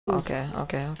Okay,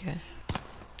 okay, okay.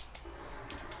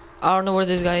 I don't know where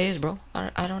this guy is, bro.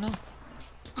 I don't know.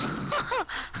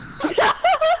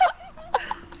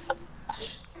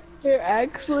 Here,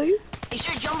 actually. You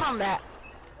should jump on that.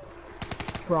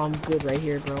 Bro, I'm good right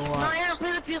here, bro. No, Aaron,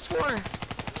 play the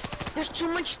PS4. There's too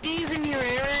much things in here,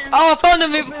 Aaron. Oh, I found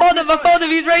him! I found him!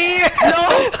 He's right here!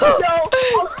 No!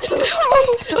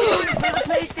 Play the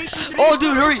PlayStation 3. Oh,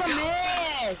 dude, hurry! It's a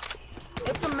mess.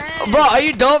 It's a mess. Bro, are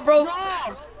you dumb, bro? No.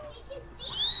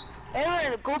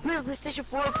 Aaron, go play the PlayStation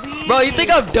 4, please. Bro, you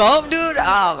think I'm dumb, dude?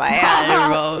 Oh my god,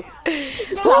 bro.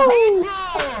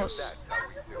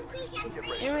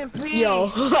 Aaron, please. Yo,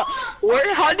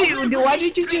 why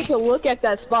did you just look at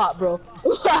that spot, bro?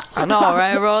 I know,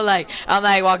 right, bro? Like, I'm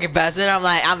like walking past it. I'm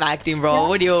like, I'm acting, bro.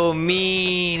 What do you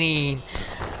mean?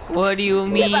 What do you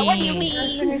mean? What do you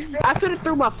mean? I should have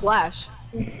threw my flash.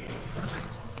 Go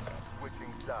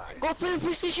play the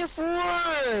PlayStation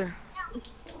 4.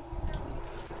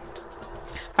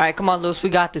 Alright, come on, Lewis, we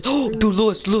got this. Oh, dude,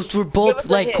 Lewis, we're both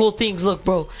like cool things. Look,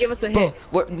 bro. Give us a hit.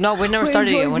 Bro, we never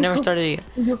started yet. We never started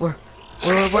yet.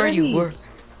 Where are you? Where?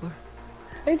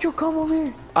 Angel, come over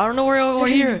here. I don't know where over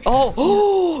here.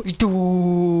 Oh,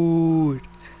 dude.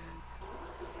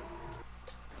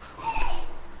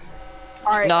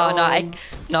 Alright.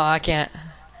 No, I can't.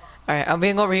 Alright, I'm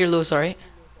being over here, Lewis. Alright.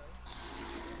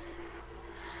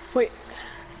 Wait.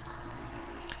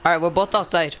 Alright, we're both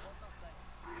outside.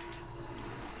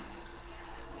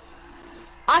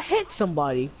 I hit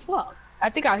somebody. Fuck. I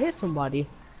think I hit somebody.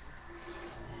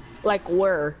 Like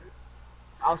where?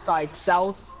 Outside,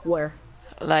 south, where?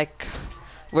 Like,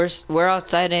 we're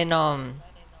outside in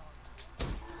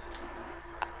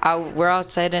we're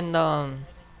outside in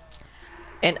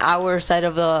our side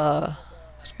of the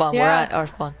spawn. Yeah. We're at our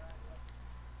spawn.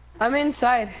 I'm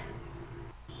inside.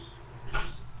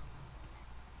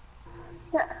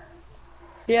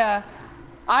 Yeah,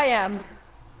 I am.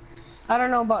 I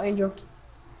don't know about Angel.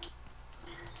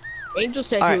 Angel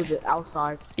said he was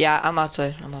outside. Yeah, I'm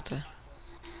outside.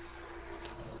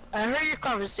 I heard your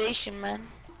conversation, man.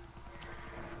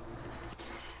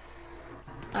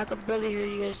 I could barely hear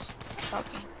you guys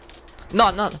talking. No.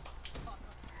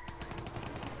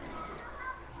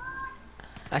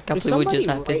 I can't believe what just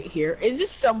happened. Right here. Is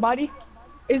this somebody?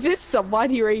 Is this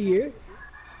somebody right here?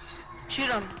 Shoot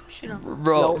him.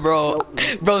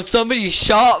 Bro, somebody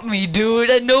shot me,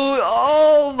 dude. I know.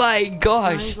 Oh my No,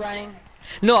 gosh. he's lying.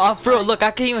 No, I'm for real. Look,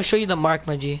 I can't even show you the mark,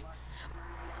 my G.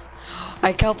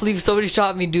 I can't believe somebody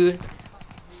shot me, dude.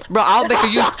 Bro, I'll make a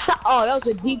use. Oh, that was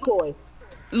a decoy.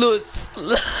 Lewis.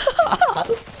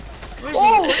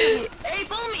 Where is he? Hey,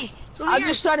 follow me. So I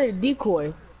just started a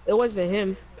decoy. It wasn't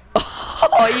him.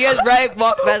 Oh, you guys right?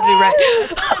 Walk past me, right?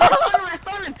 I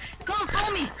found him. Come,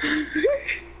 follow me.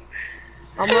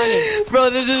 I'm running. Bro,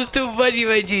 this is too funny,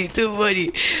 my G. Too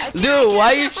funny. Dude,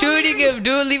 why are you shooting him?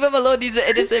 Dude, leave him alone. He's an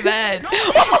innocent man. Bro,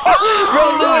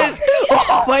 Lewis.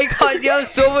 Oh my god, you have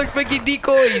so much freaking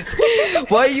decoys.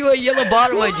 Why are you a yellow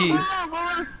bottom, my G?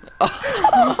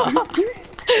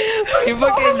 You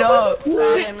fucking know.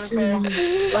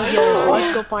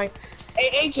 Let's go find. Hey,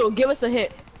 Angel, give us a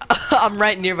hit. I'm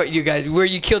right near you guys, where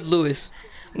you killed Lewis.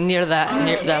 Near that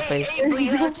place. Hey, but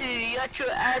you have to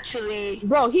actually.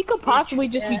 Bro, he could possibly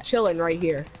just be chilling right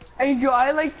here. Angel,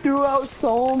 I like threw out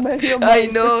so many of I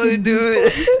know,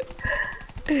 dude.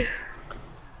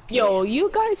 Yo,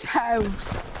 you guys have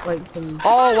like some.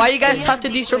 Oh, why you guys have to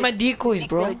destroy my decoys,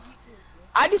 bro?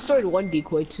 I destroyed one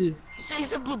decoy too. You say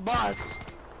it's a blue box.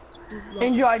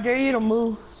 Angel, I dare you to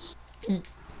move.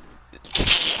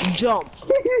 Jump.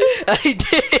 I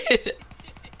did.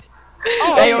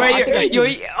 Oh, Hey, Angel, right I here.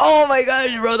 think Oh my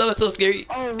gosh, bro, that was so scary.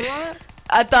 Oh, what?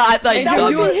 I thought you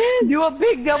Angel, saw me. do a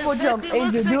big double jump. Exactly,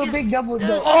 Angel, looks do a like big it's- double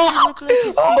jump.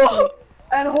 Oh!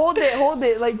 And hold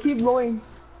it, like keep going.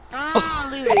 Ah,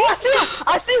 leave Oh, it.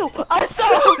 I see him. I saw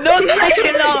him. No, no. He's right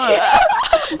there.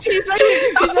 He's right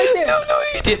there. No,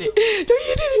 you didn't. No,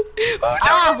 you didn't. Oh, no.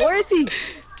 Ah, where is he?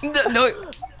 No.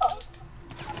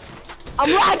 I'm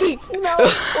lagging. No,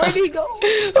 where'd he go?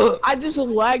 I just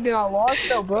lagged and I lost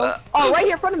though, bro. Oh, right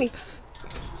here in front of me.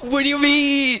 What do you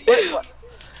mean?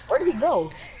 Where did he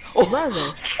go? Oh.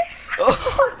 Brother.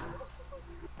 Oh.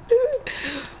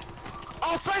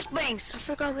 Oh, flashbangs. I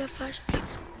forgot we have flashbangs.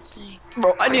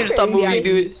 Bro, I need to stop moving,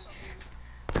 dude.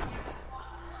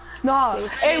 Nah,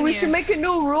 There's hey, two we here. should make a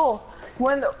new rule.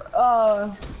 When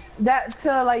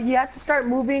like you have to start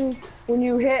moving when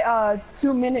you hit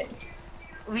 2 minutes.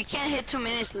 We can't hit 2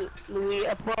 minutes, Louis.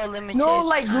 I put a limited No,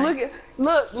 like time.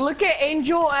 look at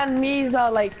Angel and me's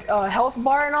health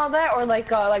bar and all that, or like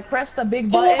press the big Oh,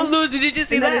 button. Lou, did you just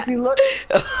see And then that? if you look,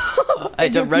 I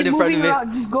Angel, jumped right keep in front of moving it.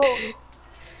 around, just go.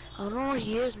 don't know where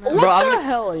he is, man. What Bro, the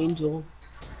hell, Angel?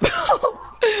 Bro,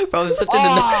 I'm such an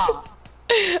Ah,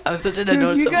 I'm such an Dude,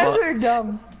 annoying you guys support. are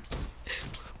dumb.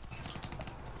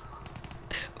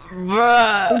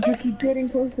 Bruh. Angel, keep getting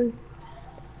closer.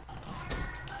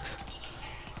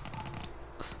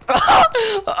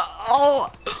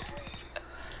 Oh.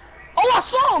 oh, I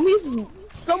saw him.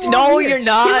 He's somewhere. No, over here. you're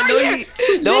not. He's No, right here. you-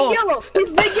 He's no. big yellow.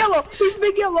 He's big yellow. He's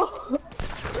big yellow.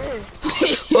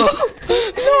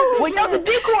 Wait, that was a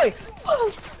decoy.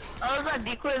 Oh, it's not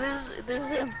decoy. This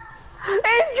is him.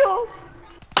 Angel!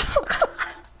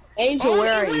 Angel,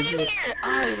 where are he you? went in Dude? here.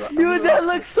 Oh, Dude, that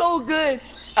looks so good.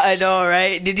 I know,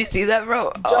 right? Did you see that,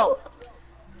 bro? Oh.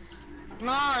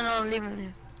 No, leave him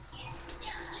here.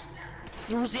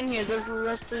 He was in here. There's the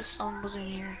last person was in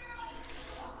here.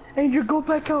 Angel, go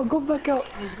back out, go back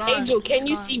out. He's gone. Angel, can He's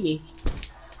you gone. see me?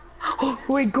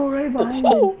 Wait, go right behind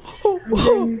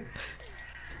me.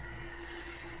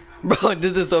 Bro,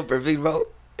 this is so perfect, bro.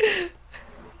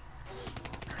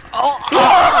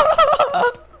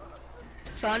 Oh!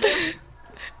 Found him?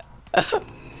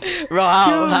 Bro,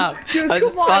 how? Dude, How's come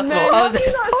this on, possible? man. How is How do you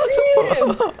this not see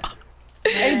possible?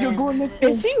 Angel, go next to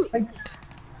Is he? him. Like,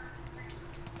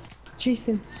 chase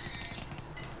him.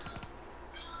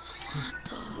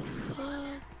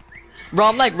 Bro,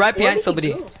 I'm like right Where behind did he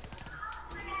somebody. go?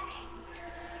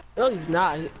 No, he's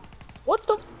not. What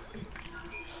the?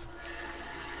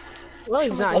 No,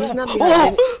 he's not. He's not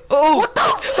behind. Oh! Oh! What the?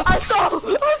 I saw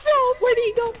him. I saw him. Where did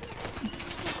he go?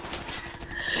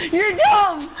 You're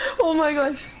dumb! Oh my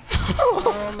gosh.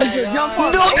 Oh my Angel, jump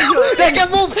god. on. No! Angel, I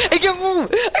can't move! I can't move!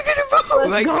 I can't move! Let's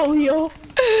Like, go, Leo.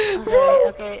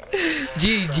 Okay.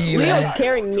 GG, Leo's man.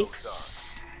 carrying me.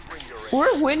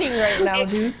 we're winning right now,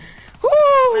 dude. Woo!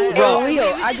 Bro, Bro,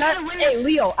 Leo, we I just got. gotta win Hey, this.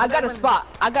 Leo, I got a spot.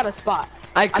 I got a spot.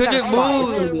 I got couldn't a spot.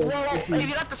 It's move. gonna be Well, a- if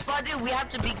you got the spot, dude, we have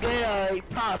to be good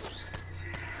props.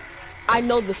 I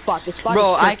know the spot. The spot.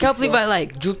 Bro, is I perfect, can't believe bro. I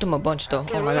like juked him a bunch though.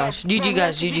 Okay, Oh my Leo, gosh. bro, GG we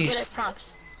guys, have to be good GG. as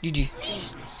props. GG.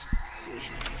 Jesus.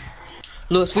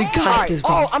 Lewis, we got Alright. this, Oh,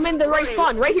 bro. I'm in the right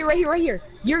spawn. Right here. Right here. Right here.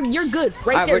 You're good.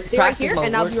 Right Alright, there. we're Stay right practice here, mode,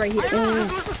 and I'll we're- be right here. Oh,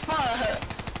 this was the spot.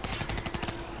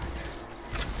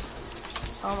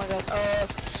 Oh my god.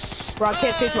 Bro, I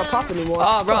can't change my prop anymore.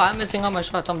 Oh, bro, I'm missing all my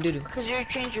shots. I'm doo doo. Cause you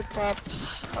changed your props.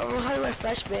 Oh, how do I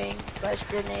flashbang? Flash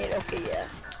grenade. Okay, yeah.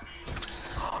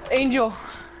 Angel.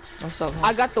 What's up, man?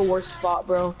 I got the worst spot,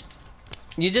 bro.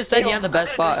 You just said you have the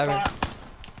best spot ever.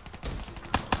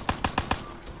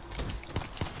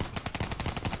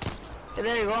 Okay,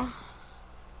 there you go.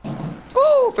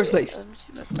 Woo! First place. Let me see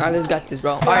if Alright, let's got this,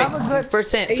 bro. I have a Alright, good-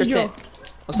 percent. Angel.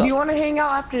 What's Do you up? want to hang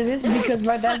out after this? Because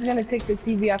my dad's gonna take the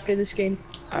TV after this game.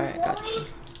 Alright, got you.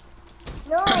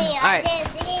 Alright,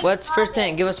 what's first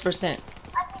hint? Give us first hint.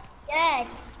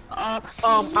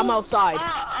 I'm outside.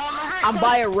 I'm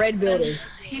by a red building.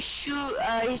 He's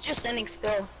just standing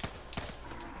still.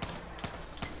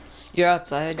 You're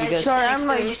outside. You guys. Sorry, standing I'm still,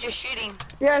 like- he's just shooting.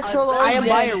 Yeah, solo. I am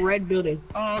by yeah. a red building.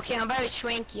 Oh, okay, I'm by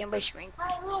Shrinky. Shrinky. Okay.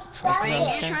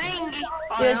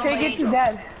 Oh, Yeah, no, take my it to angel.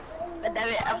 dad. Damn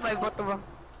it, I'm by both of them.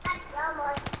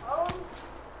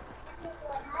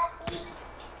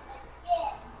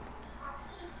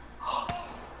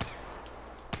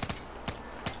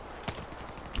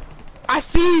 I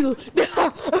see you.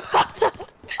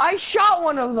 I shot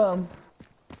one of them.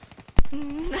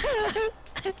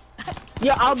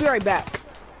 Yeah, I'll be right back.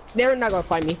 They're not gonna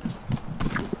find me.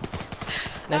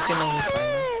 Next thing you know, we'll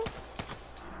find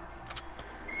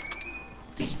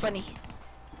This is funny.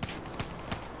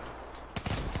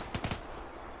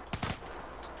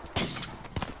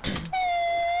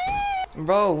 them.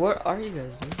 Bro, where are you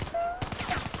guys, dude?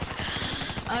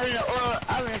 I don't know. Well,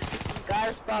 I'm gonna got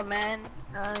a spot, man.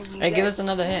 Hey, give us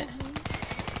another hint.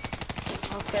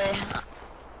 Okay.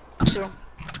 True.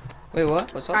 Wait,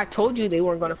 what? What's I up? told you they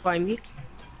weren't gonna find me.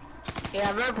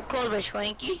 Yeah, very close by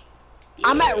Shrinky.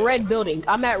 I'm at red building.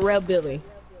 I'm at red building.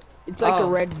 It's like Oh. a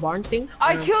red barn thing.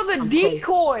 I killed a I'm close.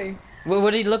 decoy.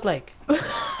 What do you look like?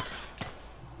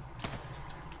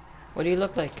 What do you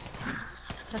look like?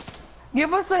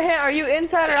 Give us a hint. Are you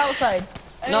inside or outside?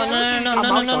 No, no, no, no, no, no,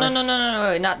 no, no, outside. no, no, no,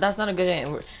 wait, not, that's not a good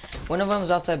hint. One of them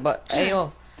is outside, but hey,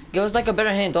 yo, give us like a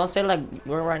better hint. Don't say like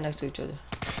we're right next to each other.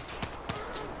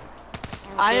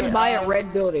 I am by a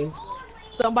red building.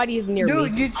 Somebody is near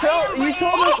Dude, me. you told us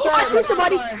Oh, I see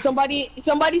that.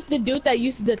 somebody's the dude that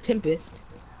used the Tempest.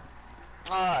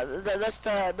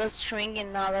 That's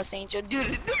Shrinking now. That's Angel.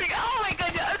 Dude, oh my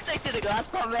god, I'm stuck to the glass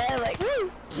spot, man. Like,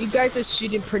 woo. You guys are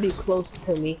shooting pretty close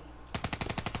to me.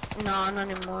 No, not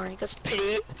anymore. Because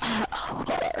pretty.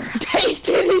 They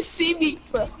didn't see me.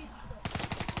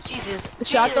 Jesus. The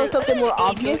shotgun something more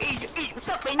obvious. What's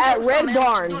up, At Red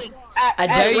Barn. I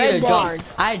dare you Red to Barn. jump.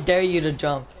 I dare you to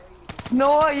jump.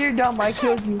 Noah, you're dumb. I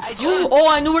killed you. Oh,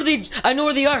 I know where they are. I know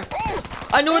where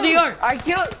they are.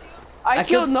 I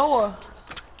killed Noah.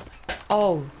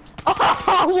 Oh.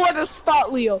 What a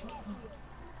spot, Leo.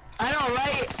 I know,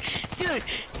 right? Dude,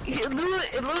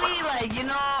 Louis, like, you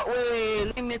know, wait,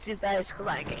 let me mute these guys, cause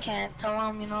like, I can't tell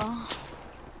them, you know.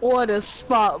 What a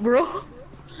spot, bro.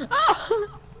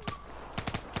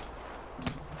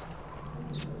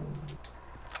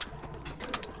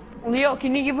 Leo,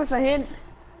 can you give us a hint?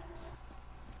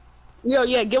 Yo,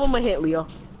 yeah, give him a hit, Leo.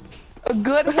 A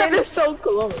good That hint? is so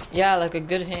close. Yeah, like a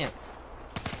good hint.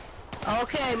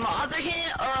 Okay, my other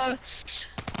hint,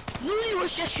 Louis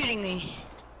was just shooting me.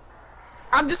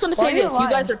 I'm just gonna Why say are you this, you lying?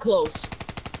 guys are close.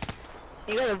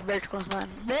 You guys are very close, man.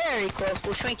 Very close.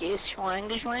 Well, Schwanky is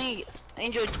Schwanky.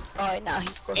 Angel, alright, now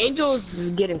he's close. Angel's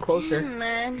getting closer.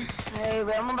 Man. Hey,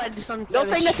 bro, I'm about to do something. Don't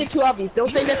say nothing too obvious. Don't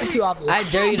say nothing too obvious. I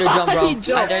dare you to jump, bro. He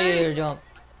jumped. I dare you to jump.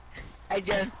 I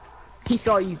just. He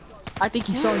saw you. I think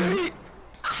he saw you.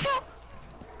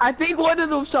 I think one of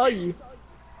them saw you.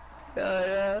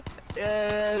 Dude.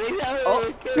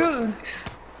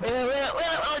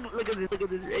 Look at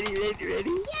this.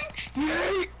 Ready?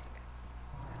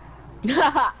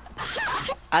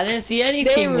 I didn't see They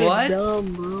anything. were What?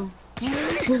 dumb, bro.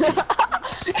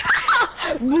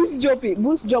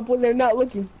 Boost jump when they're not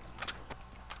looking.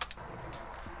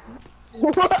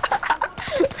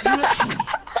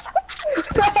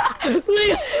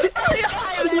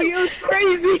 Leo's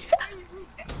crazy.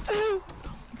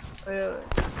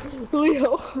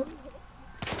 Leo.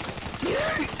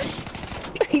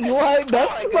 What?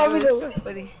 That's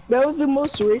probably that was the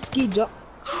most risky jump.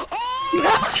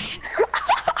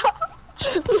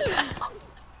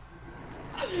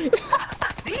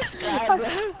 This guy,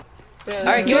 bro.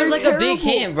 Alright, give us like a big terrible.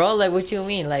 hint, bro. Like, what you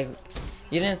mean? Like,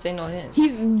 you didn't say no hint.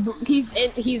 He's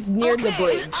near the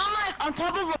bridge. I'm like on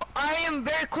top of I am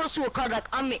very close to a car. Like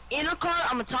I'm in a car,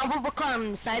 I'm on top of a car, I'm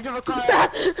on the sides of a car.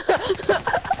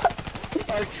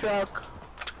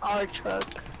 Our truck.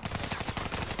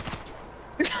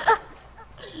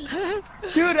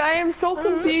 Dude, I am so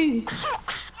confused.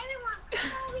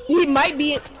 He might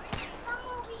be.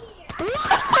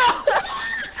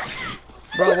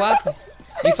 Bro, what happened?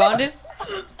 You found it?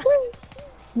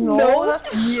 No,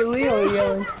 that's Leo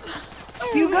yelling.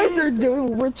 You guys are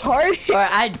doing retarded.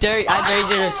 Alright, I dare you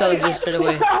to sell this straight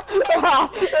away.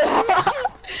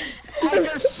 I've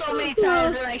done so many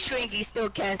times and like Shrinky still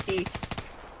can't see.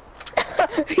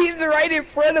 He's right in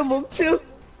front of him too.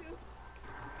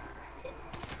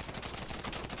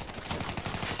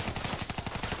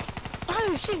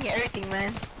 Oh, shooting everything,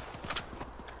 man.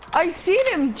 I seen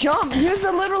him jump. Here's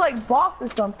a little like box or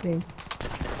something.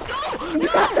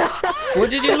 What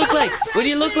did he look like? What did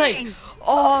he look like?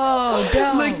 Oh,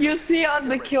 damn. Look, you see on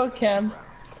the kill cam.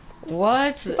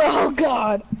 What? Oh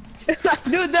God.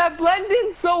 Dude, that blended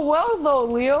in so well though,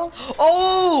 Leo.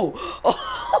 Oh!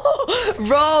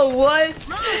 Bro, what?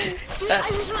 Dude, I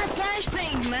used my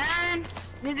flashbang, man.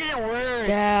 It didn't work.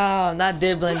 Damn, that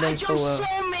did blend I in so jumped well.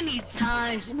 so many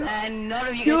times, man. None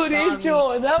of you guys Dude, saw me.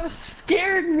 Angel, that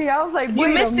scared me. I was like, You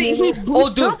wait missed a it. minute. He Oh,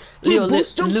 boost dude, jumped. He Leo,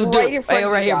 boost jumped dude, right in front hey,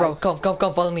 of right you here, bro. guys.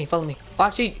 Come, follow me.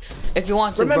 Actually, if you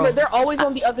want to, Remember, bro. they're always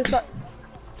on the other side.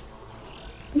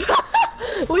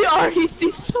 We already see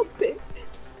something.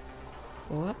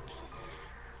 What?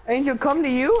 Angel, come to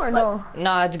you or no?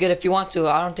 Nah, it's good if you want to.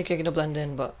 I don't think you're gonna blend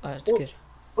in, but alright, it's Well- good.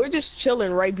 We're just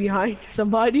chilling right behind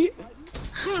somebody.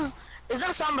 It's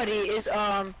not somebody. It's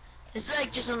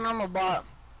like just a normal bot.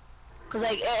 Cause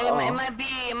like it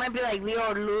might be like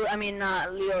Leo or Lou. I mean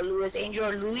not Leo or Lou. It's Angel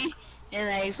or Louis. And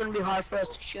like, it's gonna be hard for us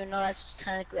to shoot. No, that's just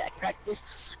technically like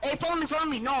practice. Hey, follow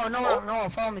me. No,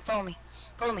 follow me.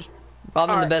 Bro, I'm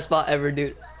in the best spot ever,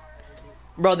 dude.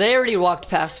 Bro, they already walked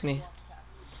past me.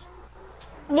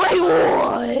 Wait,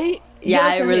 what? Yeah,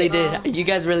 I Yes, really okay. did. You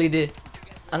guys really did.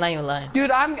 I'm not even lying.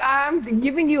 Dude, I'm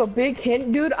giving you a big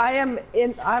hint, dude. I'm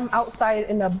outside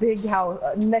in a big house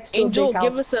next to Angel, a big house.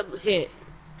 give us a hint.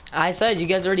 I said you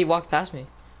guys already walked past me.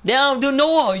 Damn, dude,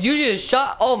 Noah, you just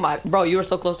shot. Oh my, bro, you were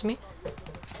so close to me.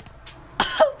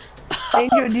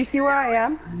 Angel, do you see where I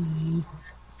am?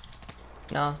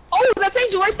 No. Oh, that's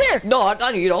Angel right there. No,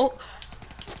 you don't.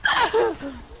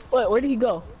 Wait, where did he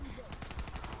go?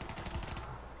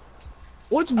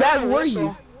 Which bag were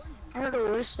you? I heard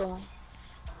a whistle.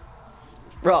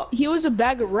 Bro. He was a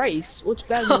bag of rice. Which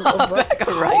bag of rice? Back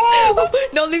up, right. Oh!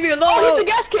 No, leave me alone. Oh, he's a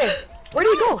gas can. Where'd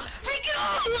he go? Freaking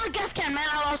oh, he was a gas can, man.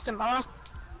 I lost him.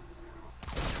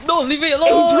 No, leave me alone.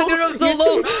 Angel, Dude, I'm so you-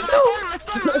 low. I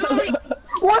found him.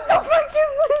 What the fuck is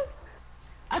this?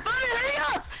 I found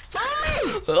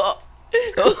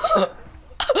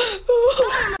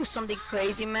Something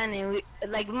crazy, man, and we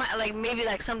like maybe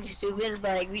like something stupid,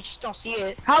 but like we just don't see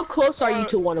it. How close are you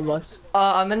to one of us?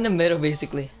 I'm in the middle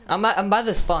basically. I'm by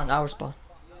the spawn, our spawn.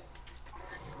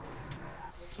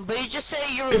 But you just say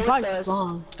you were with us.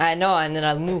 I know, and then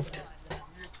I moved.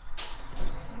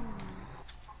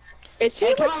 It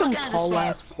seems Hey, like some tall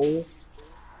ass pole.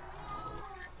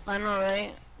 I know,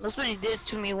 right? That's what he did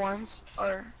to me once,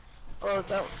 or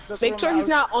that's Make what sure I he's was-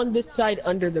 not on this side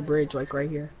under the bridge, like right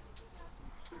here.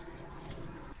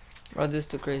 Bro, this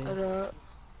is too crazy. Oh,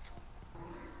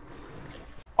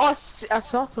 I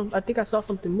saw some. I think I saw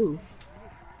something move.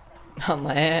 Oh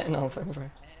my hand, no, fucking.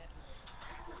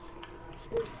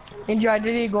 Andrew, I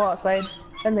did go outside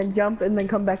and then jump and then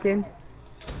come back in.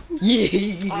 Yeah.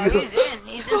 Oh, he's in.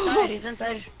 He's inside. He's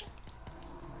inside.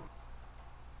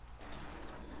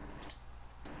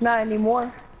 Not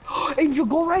anymore. Angel,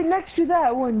 go right next to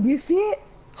that one. Do you see it?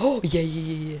 Oh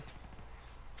yeah.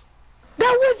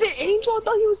 That wasn't Angel. I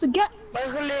thought he was a guy.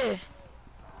 Bájale.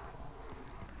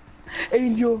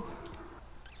 Angel.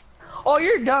 Oh,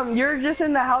 you're dumb. You're just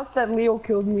in the house that Leo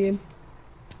killed me in.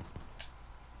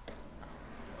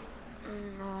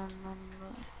 No.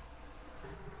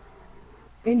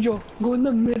 Angel, go in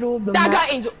the middle of the That map.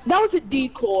 got Angel. That was a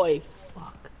decoy.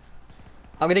 Fuck.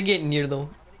 I'm gonna get near them.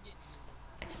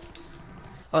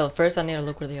 Oh, first I need to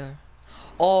look where they are.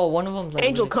 Oh, one of them. Like,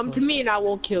 Angel, really come close. to me and I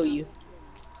won't kill you.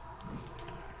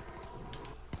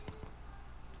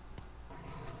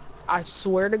 I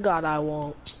swear to God I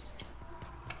won't.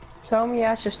 Tell me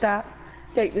I should stop.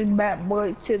 Take this bad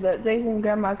boy to the Jason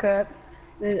Grandma Cup.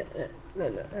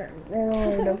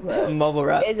 Mobile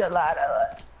rap. It's a lot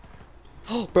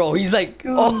of Bro, he's like,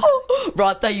 oh, bro,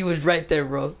 I thought he was right there,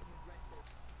 bro.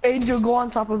 Angel, go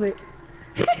on top of it.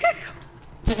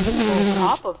 On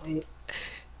top of it.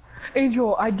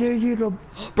 Angel, I dare you to.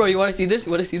 Bro, you wanna see this?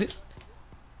 You wanna see this?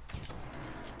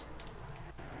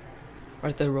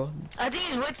 Right there, bro. I think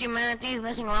he's with you, man. I think he's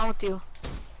messing around with you.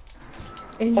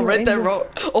 Angel, Oh, right there, Angel.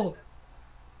 bro. Oh,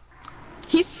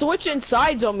 He's switching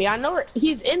sides on me. I know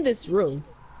he's in this room.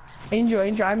 Angel,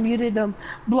 I muted them.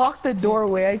 Block the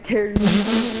doorway, I dare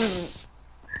you.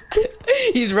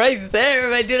 he's right there,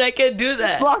 my dude. I can't do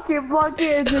that. Block it,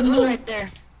 and then He's move. right there.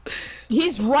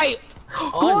 He's right Go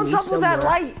on on me top of that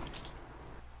somewhere. light.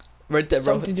 Right there,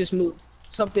 bro. Something just moved.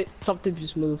 Something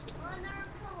just moved.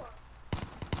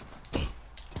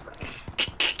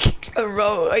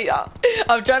 Bro, yeah.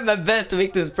 I'm trying my best to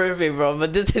make this perfect, bro,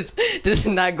 but this is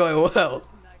not going well.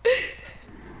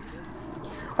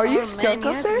 Are you Oh, stuck man, he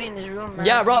up has to there? be in this room, man.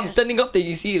 Yeah, bro, I'm Yes. standing up there.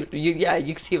 You see it? Yeah,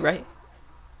 you can see it, right?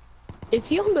 Is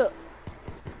he on the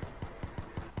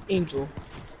Angel?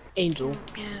 Angel,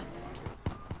 Yeah.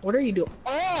 what are you doing?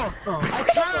 Oh, Oh. I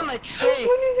taught him a trick.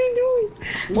 What is he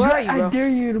doing? Where are you, I bro? dare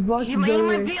you to block He the might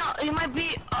doorway.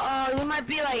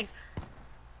 be like,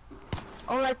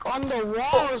 like on the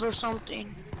walls or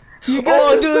something. You guys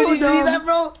Oh, are dude, so you see dumb. that,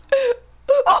 bro?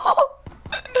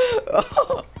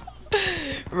 Oh.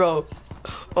 Bro.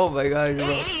 Oh my god, bro.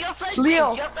 Hey, your flashbangs,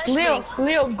 Leo, your flashbangs.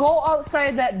 Leo, go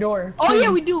outside that door. Oh yeah,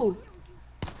 please. we do.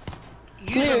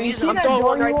 Use Leo, them, you use see them. that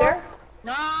door right there?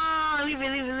 No, leave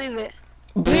it.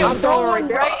 Leo, I'm throw throwing one right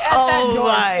there. right at that Oh door.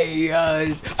 my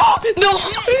gosh. Oh, no!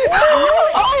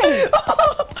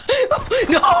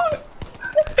 No!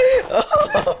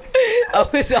 I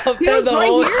was up there was the right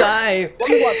whole here. time. Let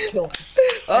me watch kill.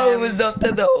 I was up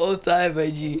there the whole time, my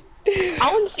G. I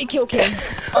want to see kill cam.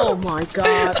 Oh my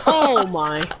god. Oh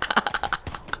my.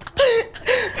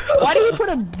 Why did he put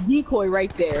a decoy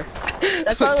right there?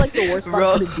 That's probably like the worst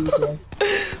Bro. spot to put a decoy.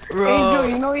 Bro. Angel,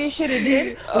 you know what you should have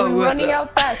did? Oh, When what's running up?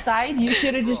 out that side, you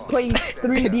should have just placed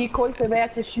 3 decoys so they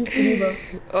had to shoot through them.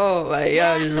 Oh my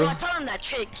Yeah, gosh, so bro. I taught him that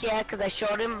trick, yeah, because I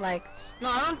showed him, like, no,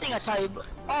 I don't think I taught you, but,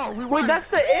 oh, we Wait, won. that's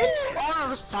the end? All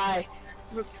of us tied.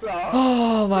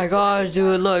 Oh my gosh,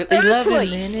 dude, look, Third 11 place,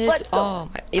 minutes. let's go. Oh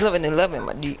my, 11,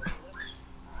 my G.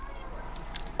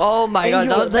 Oh my god,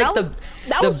 Angel, that was like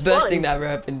that the was best fun. thing that ever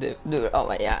happened, dude. Oh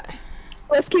my god.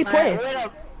 Let's keep playing. Alright, wait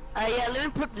up. Yeah,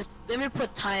 let me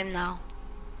put time now.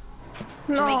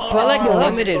 No. make it But like Oh.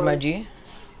 limited, my G.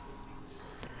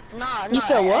 No, You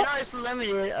said what? I know it's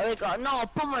limited. Like, no, I'll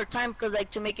put more time, because, like,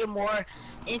 to make it more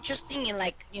interesting and,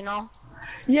 like, you know.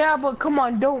 Yeah, but come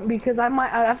on, don't, because I might,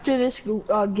 after this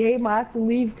game, I have to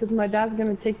leave because my dad's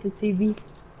gonna take the TV.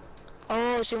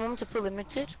 Oh, so you want me to put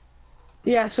limited?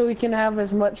 Yeah, so we can have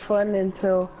as much fun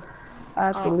until I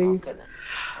have to Oh, leave. okay then.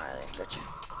 Alright, gotcha.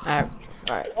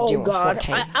 Alright, Oh god.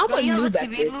 I'm Don't a you have a noob at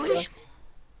TV, this. Louis?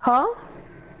 Huh?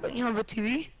 Don't you have a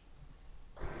TV?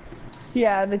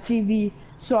 Yeah, the TV.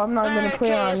 So I'm not gonna Alright,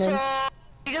 play okay, on so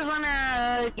it. you guys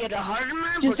wanna get a harder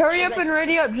map? Just or hurry up like, and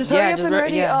ready up. Just hurry up and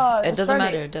ready. It doesn't start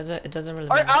matter. It doesn't really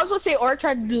Or matter. I was gonna say, or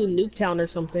try to do Nuketown or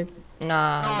something.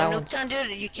 Nah, that No, one's Nuketown,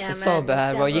 dude, you can't, it's man. so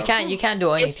bad, Nuketown, bro. You can't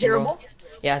do anything, It's terrible. bro.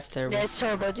 Yeah, it's terrible. Yeah, it's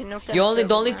terrible, dude. Nuketown.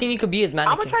 The only thing you could be is I'm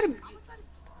mannequins. gonna try to.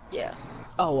 Yeah.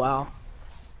 Oh wow.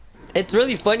 It's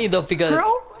really funny though because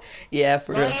Bro? yeah,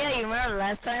 for Oh real. yeah, you remember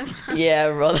last time?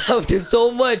 Yeah, bro. There's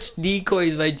so much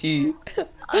decoys, my G.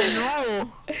 I know.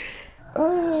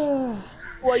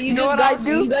 Well, you know just what I'll guys,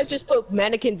 do? you guys just put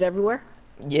mannequins everywhere.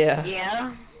 Yeah.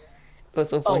 Yeah. It was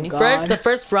so Oh, funny. God. The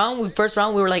first round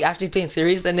we were like actually playing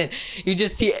serious, and then you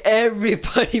just see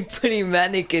everybody putting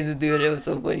mannequins, dude. It was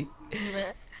so funny.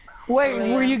 Wait,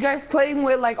 Oh, were yeah. you guys playing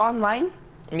with like online?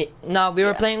 No, we were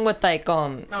Yeah. playing with like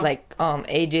No.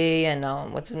 AJ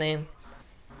and what's his name?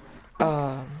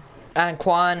 And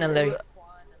Quan and Larry.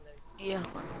 Yeah.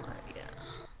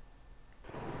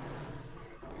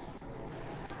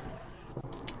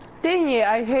 Dang it,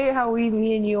 I hate how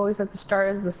me and you always have to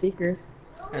start as the seekers.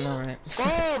 I know, right?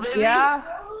 Go, baby. Yeah?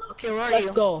 Okay, where are Let's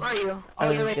you? go. Where are you? I Oh,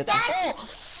 you're don't right get there. that.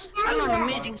 Oh, I know an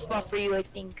amazing spot for you, I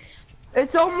think.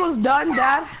 It's almost done,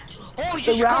 Dad. Oh, you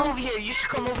The should come round? over here. You should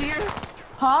come over here.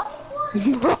 Huh?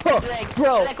 Bro, Like,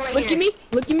 bro, like right look here. at me,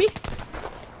 look at me.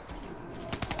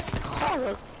 Oh,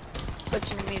 that's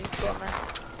such an amazing spot, man.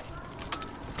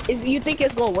 Is you think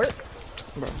it's gonna work?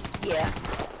 Yeah.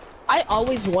 I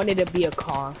always wanted to be a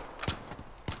car.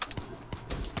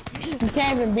 You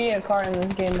can't even be a car in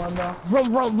this game, my bro.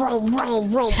 Vroom, vroom, vroom, vroom,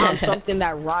 vroom. I'm something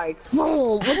that rides.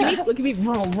 Vroom. Look at me, look at me.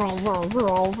 Vroom, vroom, vroom,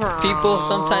 vroom, vroom. People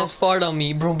sometimes fart on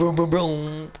me. Boom, boom, boom,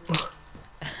 boom.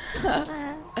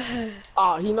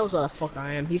 Oh, he knows what the fuck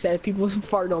I am. He said people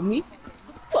fart on me.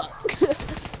 Fuck.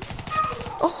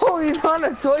 Oh, he's on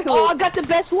a toilet. Oh, I got the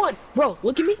best one. Bro,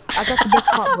 look at me. I got the best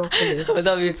pop, bro.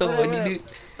 That'd be so funny, dude.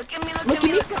 Look at me, Look look at at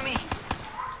me, me. look at me.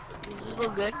 This is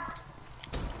look good.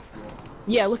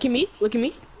 Yeah, look at me, look at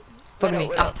me. Fuck me,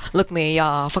 look me,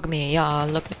 yeah. Fuck me, yeah.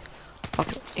 Look me, fuck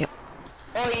me, yeah.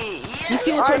 Oh, yeah. You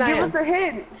see which Alright, one I give am? us a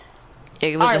hint. Yeah,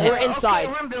 it was Alright, a we're hit. inside.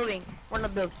 Okay, we're in building. We're in a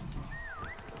building.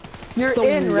 You're The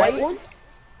in, white right? one?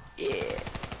 Yeah.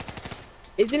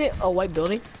 Isn't it a white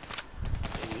building?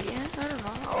 Yeah, I don't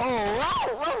know. Oh,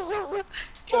 wow.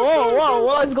 Whoa, whoa,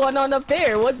 what's going on up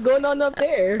there? What's going on up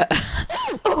there?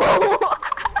 Oh.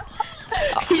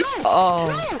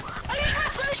 No! I just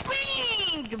had such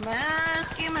ping! Man,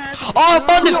 this game has... Oh, I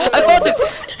found him! I found him!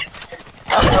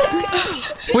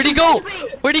 Where'd he go?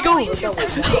 Where'd he go?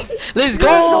 Let's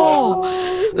go!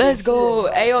 Let's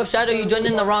go! Hey, yo, Shadow, you joined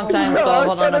in the wrong time, so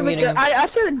hold on, I'm muting him. I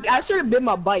should have been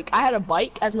my bike. I had a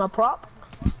bike as my prop.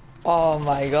 Oh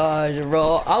my gosh,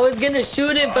 bro. I was gonna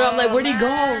shoot him, but I'm like, where'd he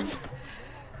go?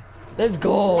 Let's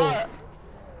go.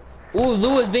 Ooh,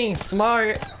 Lou is being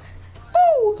smart.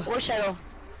 Woo! Where's Shadow?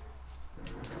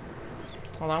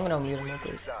 Hold on, I'm gonna mute him real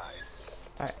quick.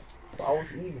 Alright.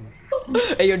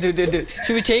 Hey, yo, dude.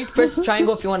 Should we change? First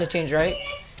triangle if you want to change, right?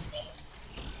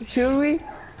 Should we?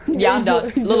 Yeah, I'm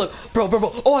down. Look, bro.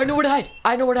 Oh, I know where to hide.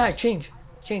 Change.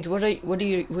 What do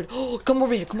you, oh, come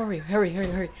over here. Hurry.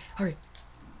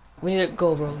 We need to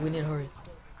go, bro. We need to hurry.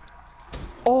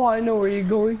 Oh, I know where you're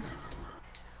going.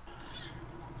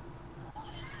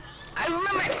 I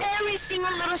remember every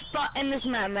single little spot in this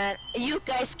map, man. You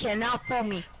guys cannot fool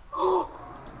me.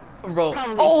 Bro.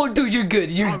 Probably. Oh, dude, you're good.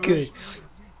 You're Probably. good.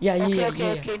 Yeah.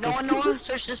 Okay. No one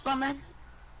search this spot, man.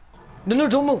 No,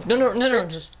 don't move. No.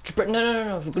 Search.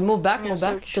 No. Move back.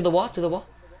 Search. To the wall.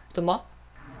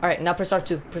 Alright, now press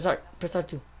R2. Press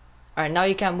R2. Alright, now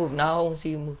you can't move. Now I won't see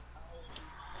you move.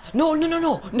 No.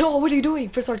 No, what are you doing?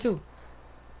 Press R2.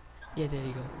 Yeah, there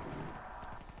you go.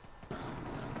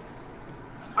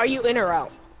 Are you in or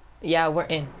out? Yeah, we're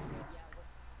in.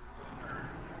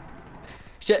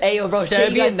 Hey, yo, bro, should Okay, I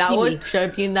you be in guys that see one? me. Should I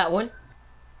be in that one?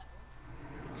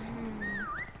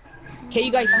 Can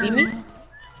you guys see me?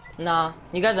 Nah,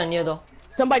 you guys are near though.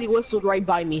 Somebody whistled right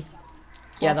by me.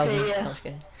 Yeah, that was Okay, me. yeah. No, just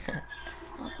kidding.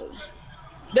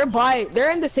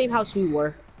 They're in the same house we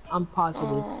were. I'm positive.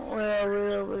 Oh,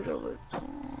 wait.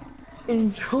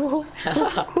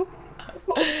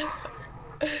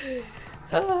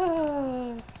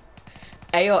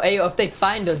 Hey yo, if they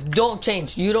find us, don't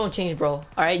change. You don't change, bro.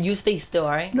 Alright, you stay still,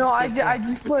 alright? No, Stay still. I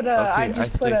just put a, Okay, I just I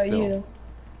put stay a, still.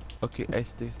 Okay, I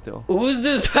stay still. Who's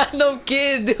this random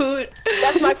kid, dude?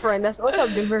 That's my friend. That's what's up,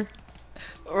 Denver.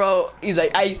 Bro, he's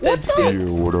like, I said still.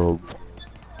 Yo, what up?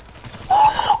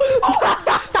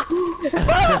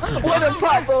 What a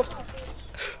prop, bro.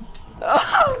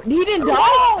 He didn't die.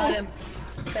 Got him.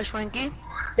 That's Frankie.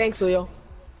 Thanks, Leo.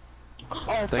 Oh,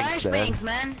 Thanks, flashbangs,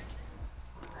 man.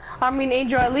 I mean,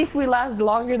 Angel, at least we last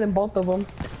longer than both of them.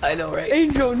 I know, right?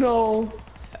 Angel, no.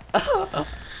 Oh,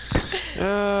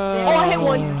 I hit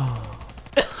one.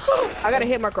 I got a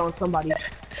hit marker on somebody.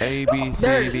 A, B,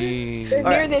 C, D. They're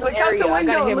near this Look out area. the I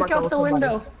got a window. hit Look marker on out the somebody.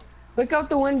 window. Look out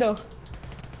the window.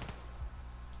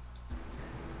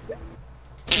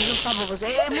 He's on top of us.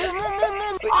 Hey,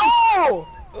 move. Oh!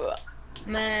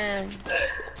 Man.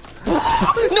 No,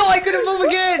 I couldn't move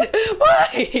again.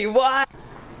 Why? Why?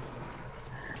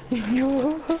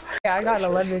 Yeah, I got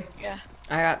 11.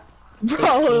 I got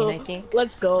Bro, 18, I think.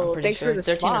 let's I'm go. pretty Thanks sure. for the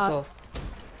 13 spot. or 12.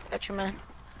 Got you, man.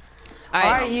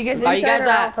 Alright, you guys Are you inside guys or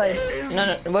at? outside?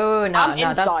 No, wait, no, I'm no,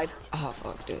 inside. that's. Oh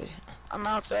fuck, dude. I'm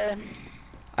outside.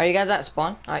 Are you guys at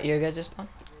spawn? Alright, you guys at spawn?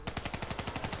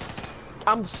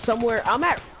 I'm somewhere.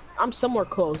 I'm somewhere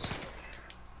close.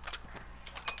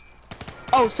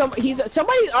 Oh, somebody's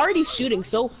already shooting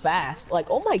so fast. Like,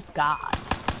 oh my god.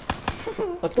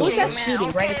 What's Who's going that on? shooting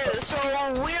right Okay, so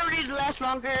we already last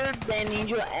longer than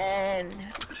Angel and...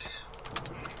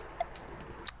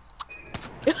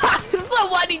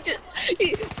 Somebody just...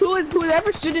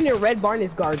 Whoever's shooting in red barn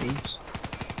is garbage.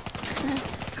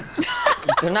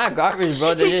 They're not garbage,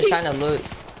 bro. They're just trying to loot.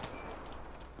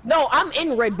 No, I'm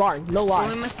in red barn. No We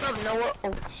lie. must have know what...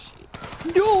 Oh,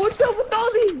 shit. Yo, what's up with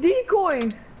all these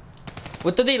decoys?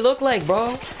 What do they look like,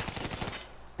 bro?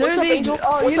 What's up, Angel?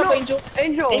 What's up, Angel?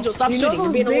 Angel, Angel, stop you know shooting. You're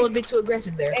those being a big- little bit too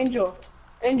aggressive there. Angel,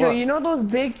 What? you know those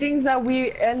big things that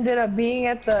we ended up being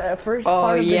at the first Oh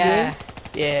part of the yeah, game?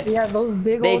 yeah. Yeah, those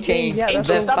big They old things. changed. Yeah, Angel,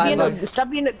 Them stop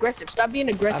being aggressive. Stop being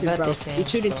aggressive, bet bro. they You're changed,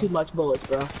 shooting bro. too much bullets,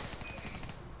 bro.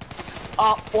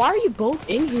 Why are you both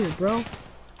in here, bro?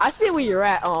 I see where you're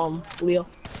at, Leo.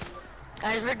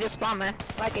 I just rigged this spawn, man.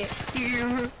 Like it.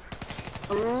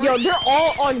 Yo, they're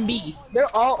all on me.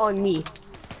 They're all on me.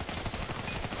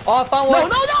 Oh, I found No, one.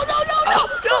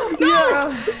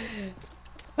 no.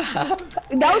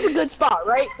 That was a good spot,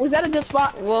 right? Was that a good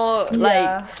spot? Well, Yeah.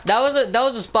 like that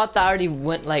was a spot that I already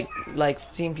went like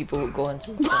seeing people go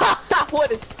into.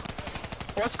 What is?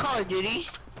 What's Call of Duty?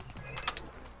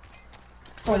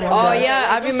 Oh God. yeah,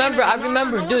 I Don't say remember, nothing.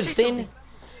 No, dude. say Stay in. something.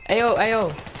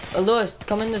 Ayo, Lewis,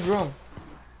 come in this room.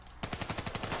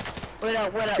 Wait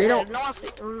up. You know- No one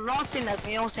say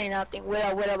nothing. You don't say nothing. Wait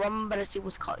up. I'm about to see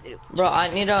what's Call of Duty. Bro, I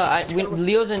need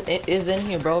Leo's is in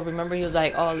here, bro. Remember he was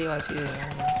like, oh, Leo, I see you.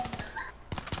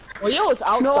 Leo is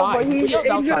outside. No, but Leo's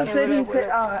Angel outside. said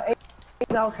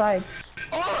he's outside.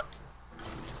 Oh!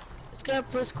 This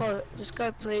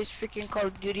guy plays freaking Call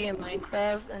of Duty in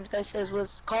Minecraft, and this guy says,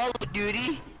 "What's Call of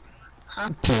Duty?" Huh?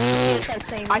 Try to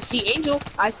play me. I see Angel.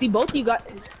 I see both you guys.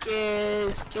 This kid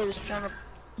is trying to.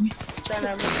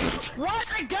 What?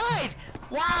 I died!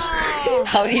 Wow!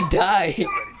 How'd he die?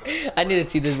 I need to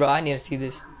see this, bro. I need to see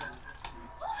this.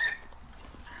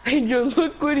 Angel,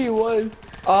 look what he was.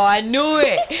 Oh, I knew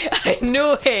it. I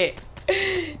knew it.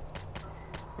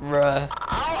 Bruh.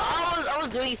 I was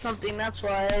doing something. That's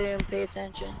why I didn't pay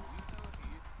attention.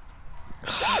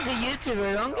 Check the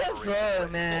YouTuber. Don't get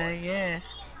fucked, man. Yeah.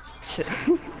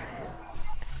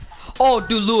 Oh,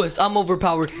 dude, Lewis, I'm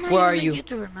overpowered. I'm not Where are even a you?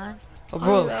 YouTuber, man. Oh,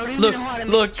 bro, I don't even look, know how to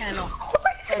make look. a channel.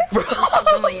 Bro.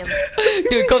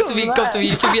 Dude, come to me, come to me.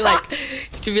 You should be Relax.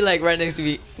 like, right next to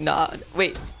me. Nah,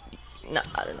 wait. Nah,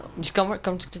 I don't know. Just come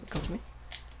to me.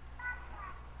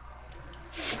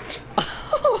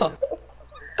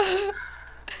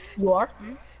 You are.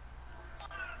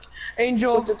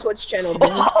 Angel, What's the Twitch channel? Dude?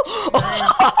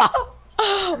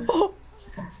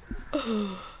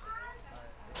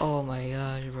 Oh my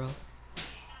gosh, bro.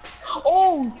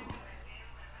 oh,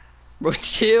 Bro,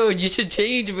 chill. You should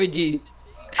change, Reggie.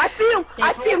 I see him.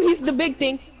 I see him. He's the big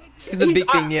thing. It's the big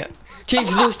thing, yeah. Change,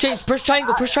 Lewis, change. Press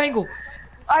triangle, press triangle.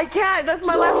 I can't. That's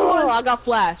my last one. I got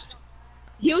flashed.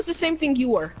 He was the same thing you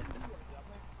were.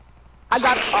 I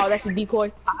got. Oh, that's a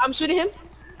decoy. I'm shooting him.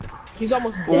 He's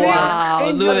almost dead. Wow,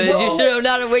 Angel, Lewis, bro. you should have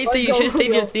not wasted. You Let's should go,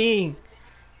 stayed your Leo. thing.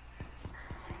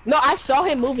 No, I saw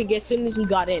him moving as soon as we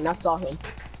got in. I saw him.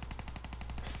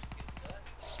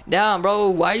 Damn, bro,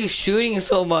 why are you shooting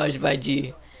so much, my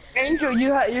G? Angel,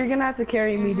 you're gonna have to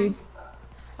carry me, dude.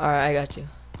 Alright, I got you.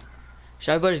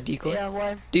 Should I go to decoy? Yeah,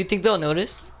 why? Do you think they'll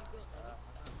notice?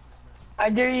 I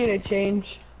dare you to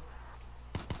change.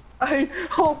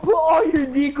 I'll put all your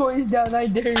decoys down. I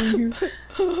dare you.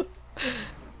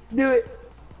 Do it.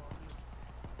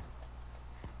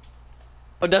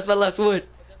 Oh, that's my last one.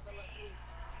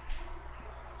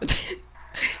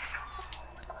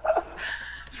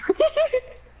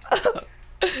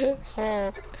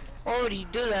 Oh, why would you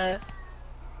do that?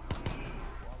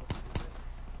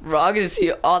 Bro, I'm gonna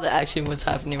see all the action what's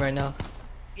happening right now.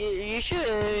 You should.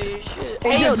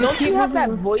 Hey, yo, just don't keep you have that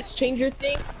moving. voice changer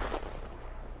thing?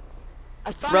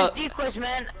 I found Bro. his decoys,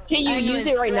 man. Can you I know use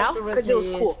it right now? exactly what Because it was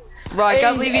he cool. is. Bro, I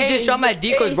can't believe you just shot my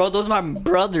decoys, bro. Those are my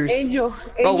brothers. Angel,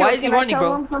 Bro, why is he can I running, tell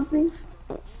bro? him something?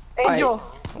 Angel,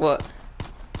 What?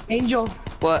 Angel,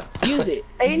 What? Use it.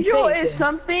 Angel Say it is then.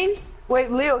 something. Wait,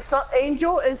 Leo.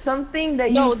 Angel is something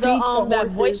that No, you feed to that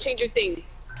horses. voice changer thing.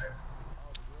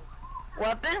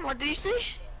 Weapon? What did you say?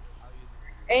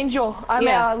 Angel, I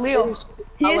Yeah, mean Leo. it's-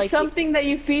 He I is like it. something that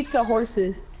you feed to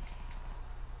horses.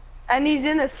 And he's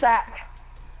in a sack.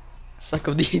 Suck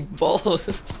of these balls.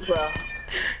 Bro.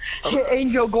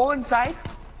 Angel, go inside.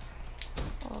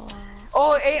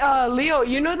 Oh, hey, Leo,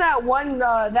 you know that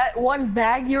one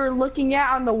bag you were looking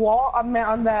at on the wall, on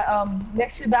that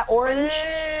next to that orange?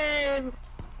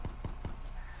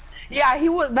 Yeah,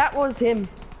 that was him.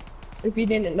 If you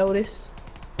didn't notice.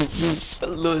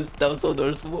 Lewis, that was so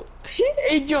noticeable.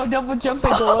 Angel, double jump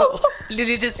and go up. Did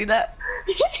you just see that?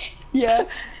 Yeah.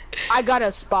 I got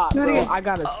a spot, Do it bro. again. I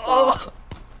got a spot. Oh.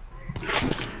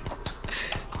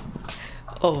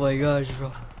 Oh my gosh,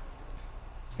 bro.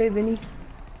 Hey, Vinny.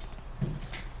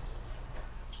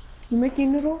 You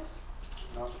making noodles?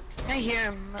 I hear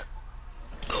him.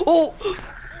 Oh!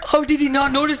 How did he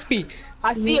not notice me?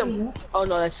 I see him. Oh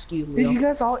no, that's you. Did Leo. you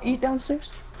guys all eat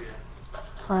downstairs?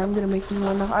 Alright, I'm gonna make you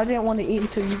one now. I didn't want to eat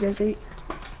until you guys ate.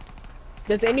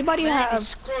 Does anybody Man, have?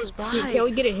 it's close by. Can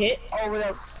we get a hit? Oh, what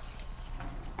up?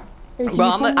 Hey, can Bro,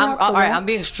 you I'm come out the alright. box? I'm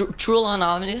being true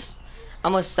anonymous.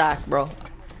 I'm a sack, bro.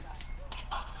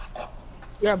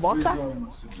 You're a boss back? I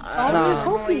was Nah. just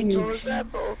hoping you. Told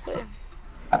that, but okay.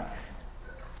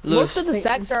 Lewis. Most of the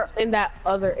sacks are in that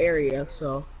other area,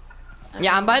 so.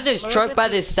 Yeah, I'm by this Look truck at by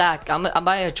this. this sack. I'm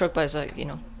buying a truck by sack, you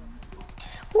know.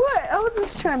 What? I was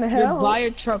just trying to You help. buy a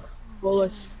truck full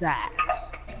of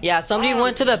sacks. Yeah, somebody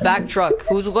went to the back truck.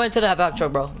 Who's going to that back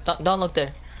truck, bro? Don't look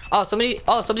there. Oh,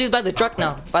 somebody's by the truck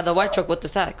now. By the white truck with the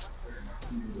sacks.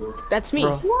 That's me.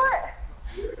 Bro. What?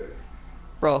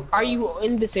 Bro. Are you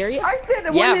in this area? I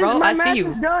said Yeah, when bro, my I see match you.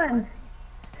 is done.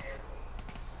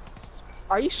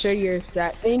 Are you sure you're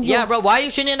sack? Angel. Yeah, bro, why are you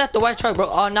shooting at the white truck, bro?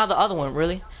 Oh, now the other one,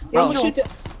 really? Bro, I'm shooting.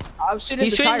 I'm shooting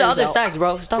he's the shooting the tires other out. sacks,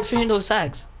 bro. Stop shooting those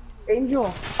sacks.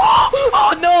 Angel.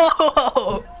 Oh,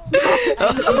 no!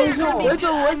 You're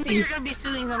Angel, what's he? gonna be doing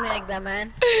something like that,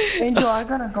 man. Angel, I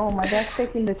gotta go. My dad's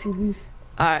taking the TV.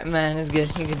 Alright, man, it's good.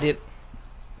 You can dip.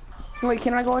 Wait,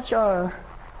 can I go watch, oh,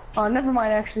 never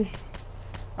mind, actually.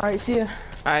 Alright, see ya.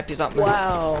 Alright, peace out, man.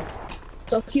 Wow.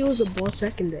 So he was a ball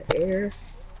sack in the air.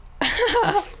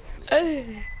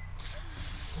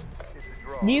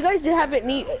 Do you guys have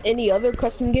any other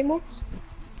custom game modes?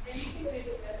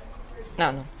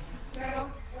 No.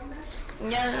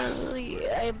 Yeah,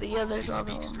 there's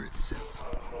another one.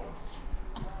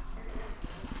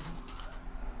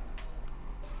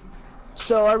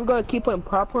 So are we gonna keep playing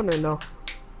prop one or no?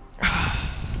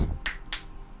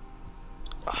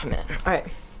 Oh, man. Alright.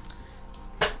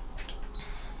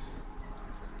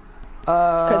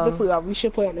 Because if we are, we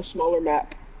should play on a smaller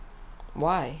map.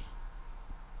 Why?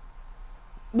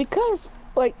 Because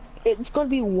like it's gonna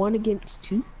be 1 against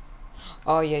 2.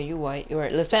 Oh, yeah, you're right.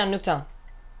 Let's play on Nuketown.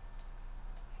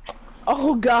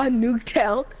 Oh God,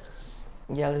 Nuketown.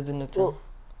 Yeah, let's do Nuketown. Well,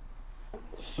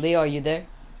 Leo, are you there?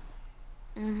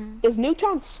 is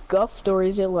Nuketown scuffed or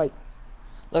is it like?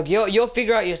 Look, you'll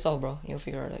figure out yourself, bro. You'll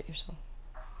figure it out yourself.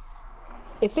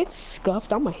 If it's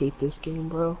scuffed, I'ma hate this game,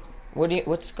 bro.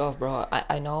 What's scuff, bro?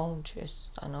 I know,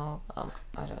 I know.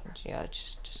 I don't. Yeah,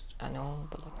 I know.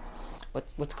 But like,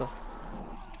 what's scuff?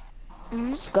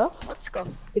 Scuff? Let's go.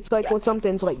 It's like when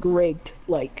something's like rigged,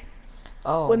 like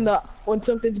Oh. when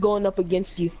something's going up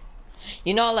against you.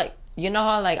 You know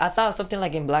how like I thought something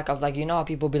like in Black Ops, like you know how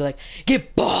people be like,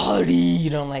 get body, you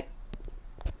know, I'm like,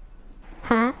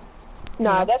 Huh?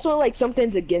 Nah, that's when like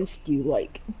something's against you.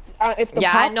 Like, if the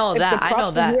Yeah, props, I know if that, the I know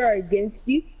props that. here are against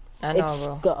you, I know, it's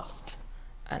bro. scuffed.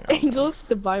 I know. Angel's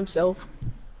stood by himself.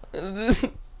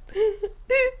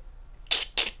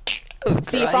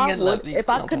 See, if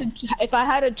I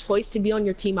had a choice to be on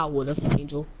your team, I would have,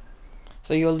 Angel.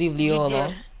 So you'll leave Leo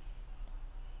alone?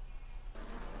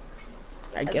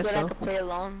 I That's guess good, I so. could play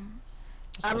alone.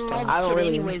 I don't know I this don't kid really-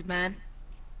 anyways, man.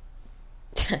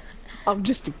 I'm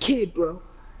just a kid, bro.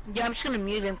 Yeah, I'm just gonna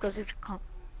mute him because it's.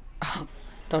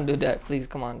 Don't do that, please.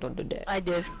 Come on, don't do that. I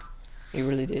did. You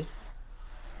really did.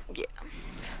 Yeah.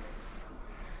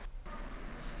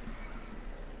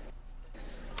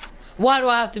 Why do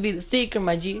I have to be the seeker,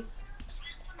 my G?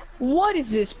 What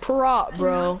is this prop,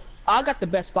 bro? I got the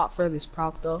best spot for this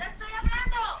prop, though.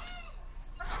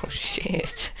 Oh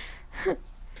shit.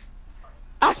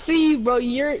 I see you, bro.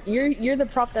 You're the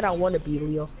prop that I want to be,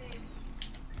 Leo.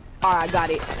 Alright, I got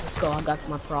it. Let's go. I got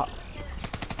my prop.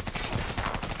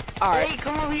 Alright, Hey,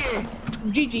 come over here.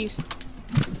 GG's.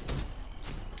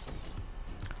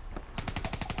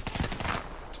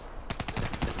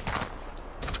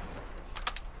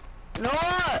 No!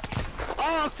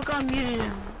 Oh, I forgot I muted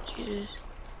him. Jesus.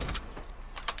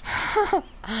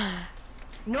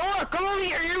 Noah, come over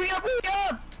here! Hurry up! Hurry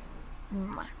up!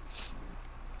 Mm.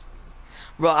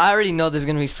 Bro, I already know there's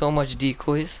gonna be so much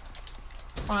decoys.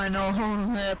 I know.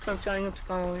 That's what I'm telling him to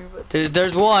come over here. But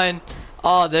There's one.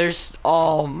 Oh, there's.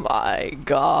 Oh my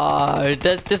god.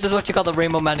 This is what you call the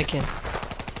rainbow mannequin.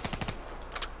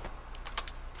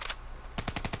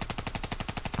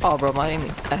 Oh, bro, my aim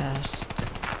is ass.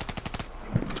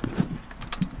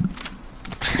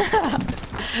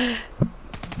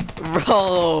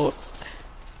 Bro.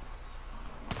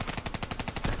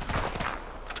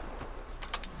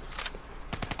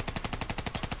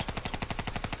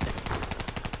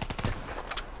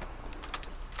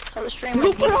 tell the streamer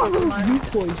Look at all decoys, those man.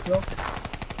 decoys, bro.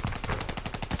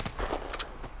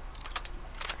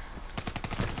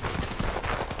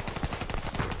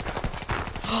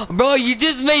 Bro, you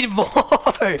just made more.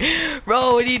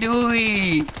 Bro, what are you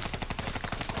doing?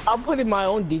 I'll put in my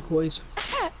own decoys.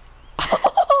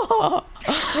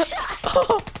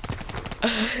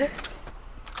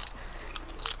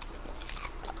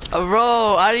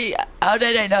 Bro, how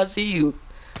did I not see you?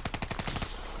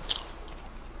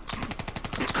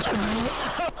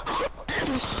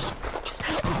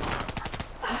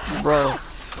 Bro.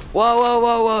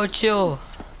 Whoa, chill.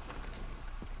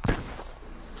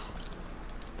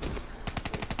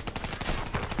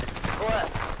 What?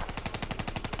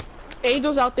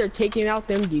 Angel's out there taking out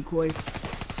them decoys.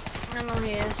 I know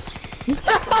he is.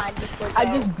 I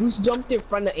just boost jumped in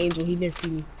front of Angel. He didn't see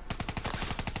me.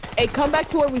 Hey, come back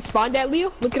to where we spawned at,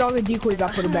 Leo. Look at all the decoys I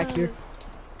put him back here.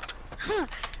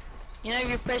 You know, if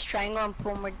you press triangle and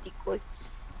pull more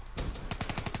decoys.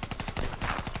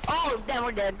 Oh, damn,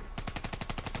 we're dead.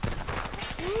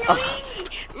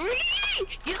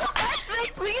 Use a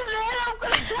flashbang, please, man. I'm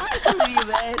gonna die for you,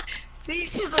 man.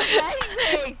 Please use a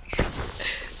flashbang.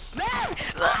 Man,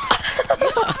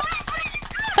 use a flashbang.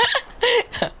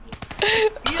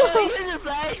 Use a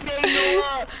flashbang,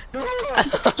 Noah.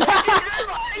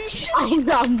 I'm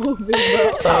not moving,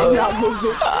 bro. I'm not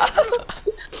moving.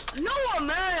 Noah,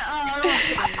 man. I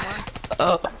don't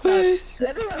Oh. Sorry.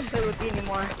 I don't want to play with you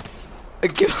anymore.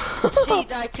 Did you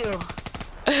die too?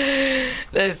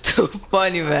 That's too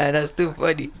funny, man. That's too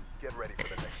funny. Get ready for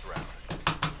the next round.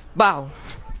 Bow.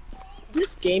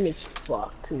 This game is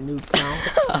fucked, Newtown.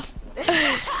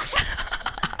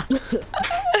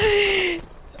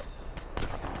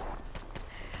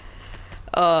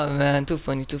 Oh man, too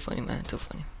funny, man, too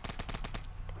funny.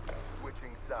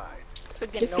 Switching sides.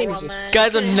 Forget This game Noah, is just- man. Guys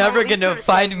are Could've never held- he gonna could've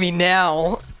find saved- me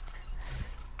now.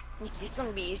 He's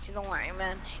gonna be easy, don't worry,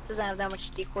 man. He doesn't have that much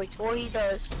decoys. Well, he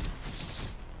does.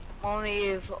 Only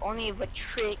if a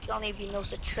trick, only if he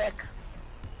knows a trick.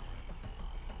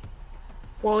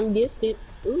 Long distance.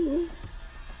 Ooh.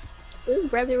 Ooh,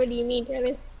 brother, what do you mean,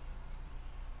 brother?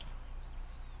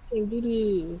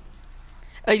 Doo-doo.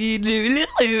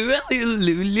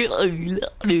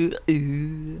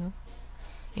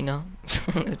 You know?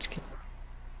 Let's get.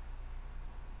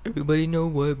 Everybody know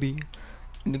what be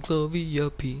in the club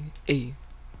VIP. A.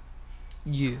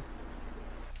 Yeah.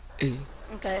 A.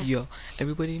 Okay. Yeah.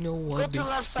 Everybody know Go what to be the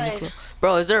left in the side. club.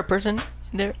 Bro, is there a person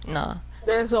in there? Nah.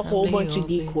 There's a whole bunch of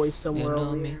Lovely, decoys somewhere you know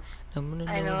over me. here.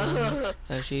 I know.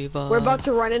 We're about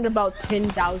to run in about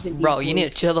 10,000 decoys. Bro, you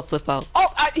need to chill the flip out. Oh,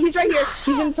 he's right here.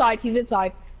 He's inside. He's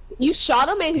inside. You shot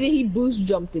him and then he boost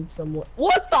jumped in somewhere.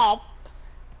 What the f-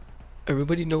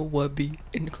 Everybody know what be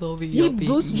in the club VIP. He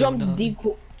boost jumped know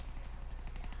decoy.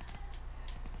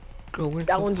 me.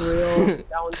 That one's real.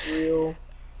 That one's real.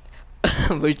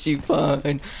 But she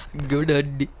fine. Go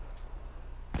daddy.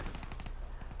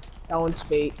 That one's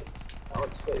fake. That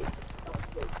one's fake. That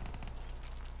one's fake.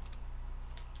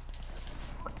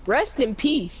 Rest in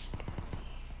peace.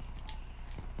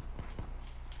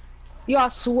 Yo, I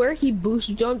swear he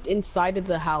boost jumped inside of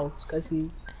the house because he's.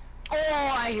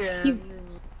 Oh, I hear He's- him.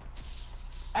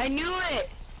 I knew it.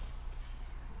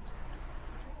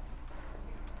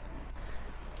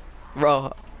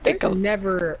 Bro,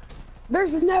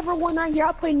 There's never one out here.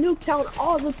 I play Nuketown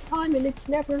all the time and it's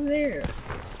never there.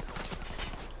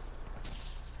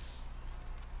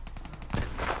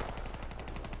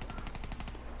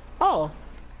 Oh,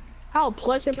 how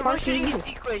pleasant Come on, party shooting is his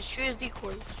this? decoys. Shoot his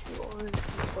decoys. Shoot all his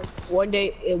decoys. One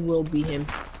day it will be him.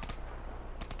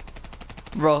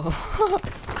 bro.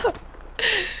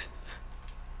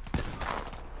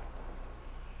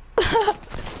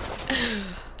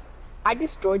 I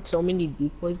destroyed so many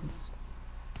decoys.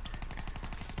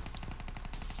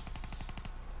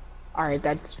 Alright,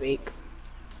 that's fake.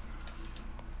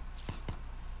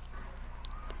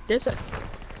 There's a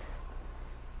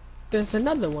There's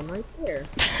another one right there.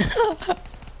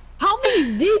 How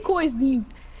many decoys do you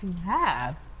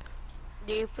have?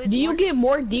 Do you get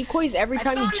more decoys every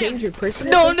time you change your person?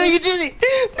 No, no, you didn't.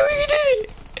 No, you didn't.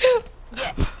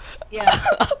 Yeah. Yeah.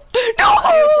 No.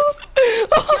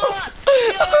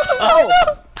 Oh.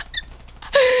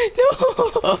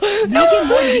 No. Do you get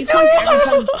more decoys every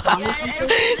time you spawn with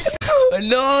people?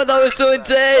 No, that was so Oh,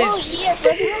 intense. yes.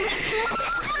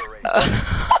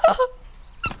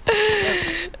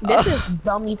 This is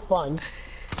dummy fun.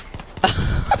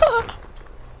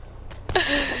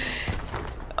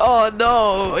 Oh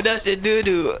no, that's a doo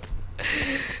doo.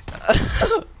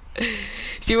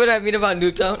 See what I mean about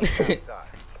Newtown?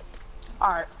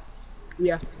 Alright.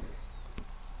 Yeah.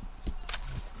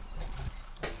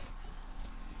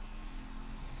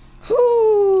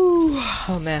 Whew.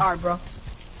 Oh man. Alright, bro.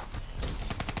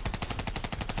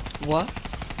 What?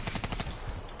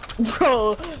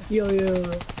 Bro, yo.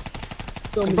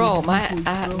 So many Bro, decoys,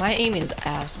 bro. my aim is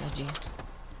ass, my G.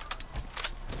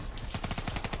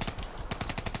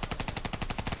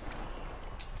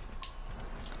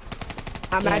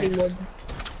 I'm Yeah. adding one.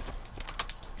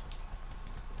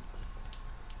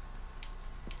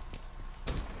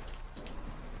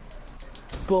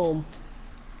 Boom.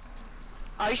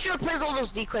 Oh, you should have placed all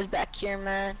those decoys back here,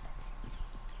 man.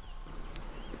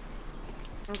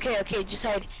 Okay, just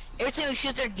hide. Every time we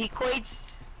shoot our decoys,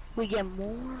 we get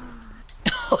more.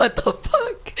 What the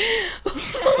fuck?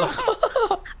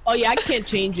 Oh yeah, I can't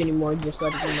change anymore, just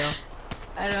letting you know.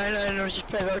 I know, just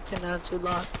play Rotten now too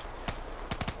long.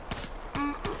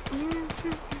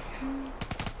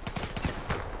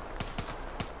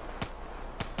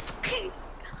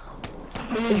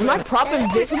 Is my prop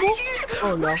invisible?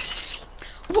 Oh no.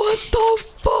 What the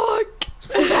fuck?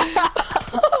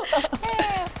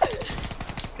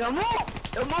 Come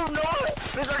on, no!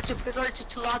 Press R2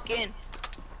 to lock in.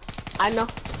 I know.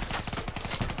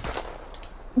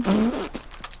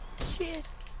 Shit.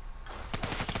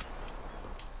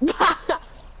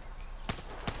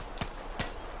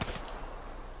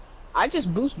 I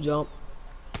just boost jump.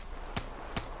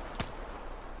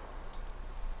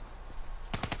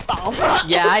 Oh.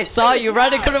 Yeah, I saw you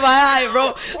right in the corner of my eye,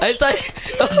 bro. I saw you.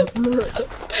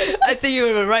 I see you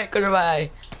in the right corner of my eye.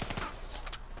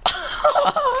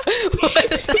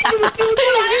 What is that?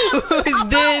 Who's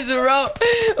this, bro?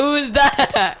 Who's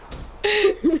that? I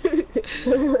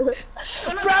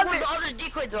don't know where the other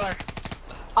decoys are.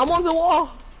 I'm on the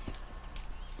wall.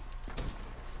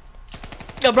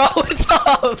 Yo, bro, what's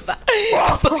up?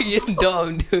 Fucking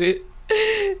dumb, dude.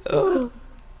 Oh.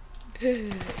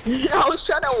 I was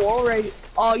trying to wall right.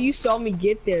 Oh, you saw me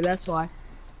get there, that's why.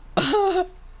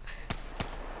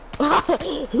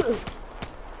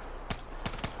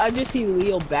 I just see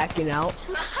Leo backing out.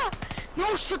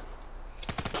 No, shit.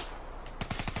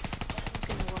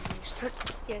 Just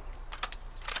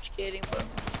kidding, bro.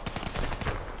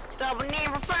 Stop and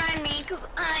never find me, cause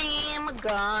I am a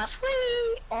god.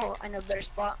 Whee! Oh, I know a better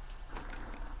spot.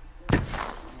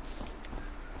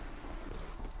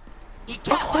 You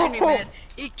can't find me, man.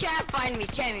 You can't find me,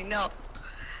 can you? No.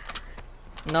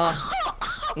 No.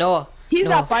 No. He's no.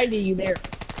 not finding you there.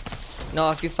 No,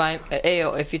 if you find,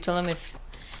 Ayo, if you tell him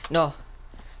no.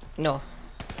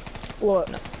 What?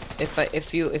 No.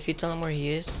 If you tell him where he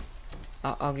is,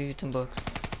 I'll give you 10 bucks.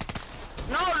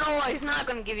 No, he's not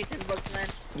gonna give you 10 bucks, man.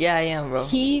 Yeah, I am, bro.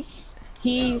 He's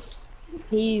gay.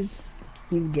 He's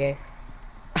gay.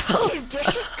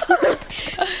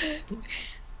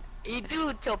 You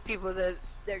do tell people that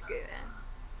they're gay, man.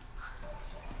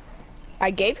 I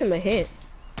gave him a hint.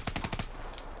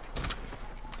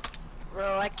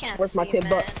 Bro, I can't Where's see, my 10 man.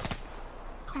 bucks?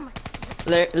 Oh, my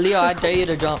 10 bucks. Leo, I dare you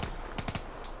to jump.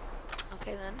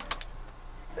 Okay, then.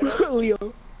 Leo.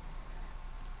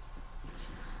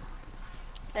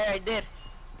 There, I did.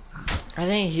 I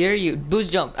didn't hear you.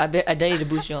 Boost jump. I dare you to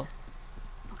boost jump.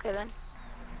 Okay, then.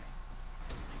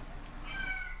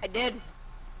 I did.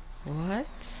 What?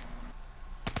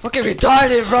 Fucking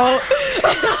retarded, bro.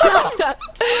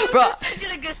 Bro. Such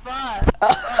a good spot.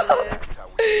 Oh,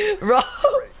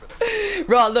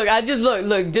 Bro, look, I just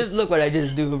just look what I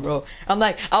just do, bro. I'm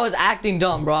like, I was acting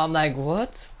dumb, bro. I'm like,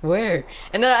 what? Where?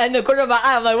 And then in the corner of my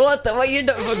eye, I'm like, what you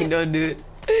doing? Fucking dumb, dude.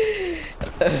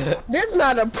 There's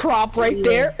not a prop right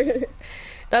there.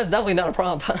 That's definitely not a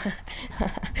prompt. that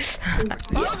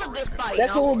was a good spot, you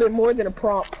That's a know? little bit more than a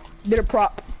prop.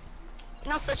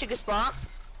 Not such a good spot.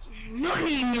 Oh,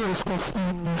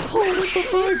 what the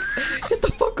fuck? Get the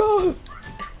fuck off.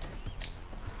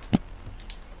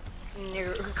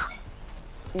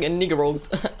 Negroes.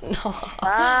 No.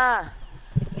 Ah.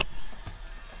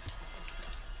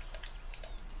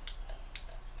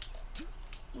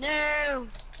 No.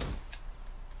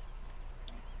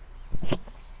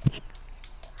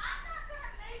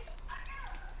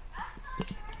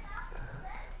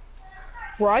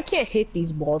 Bro, I can't hit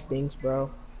these ball things, bro.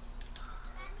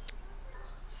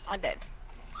 I'm dead.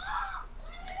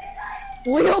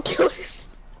 Leo killed this.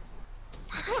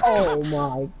 Oh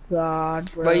my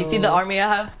god, bro. Bro, you see the army I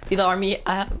have? See the army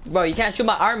I have? Bro, you can't shoot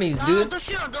my armies, No, dude. don't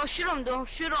shoot him, don't shoot him, don't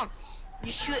shoot him.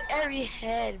 You shoot every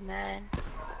head, man.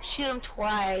 Shoot him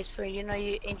twice for, you know,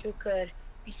 your angel could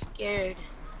be scared.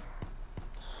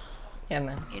 Yeah,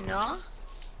 man. You know?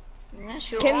 Yeah,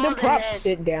 shoot Can all the props heads.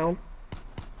 sit down?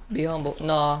 Be humble.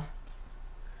 No.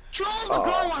 Shoot all the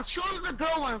girl ones, shoot all the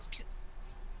girl ones.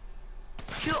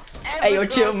 Shoot every Hey, yo,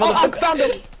 chill, girl. Oh, I motherfucker. found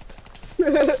him.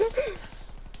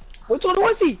 Which one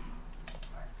was he?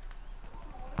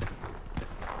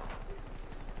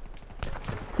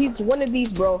 He's one of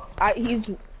these, bro.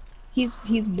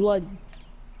 He's blood.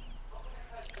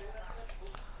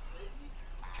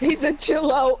 He's a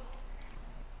chill out.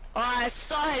 Oh, I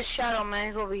saw his shadow, man.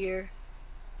 He's over here.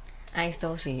 I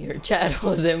still see your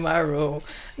shadows in my room.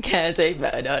 Can't take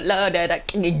back the love that I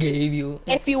gave you.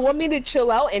 If you want me to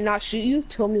chill out and not shoot you,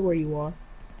 tell me where you are.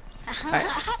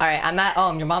 Alright, I'm at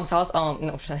your mom's house.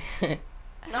 No, sorry.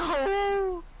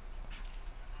 No.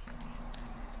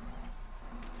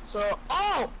 So,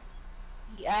 oh,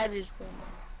 he added one.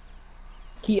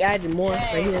 He added more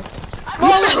right here.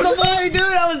 Oh, come on, dude!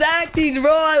 I was acting,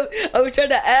 bro. I was trying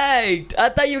to act. I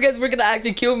thought you guys were gonna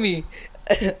actually kill me.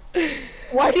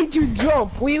 Why did you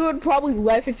jump? We would probably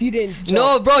left if you didn't jump.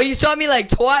 No, bro, you shot me like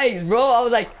twice, bro. I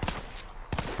was like,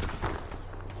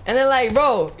 and then like,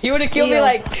 bro, he would have killed me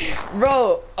like,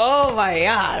 bro. Oh my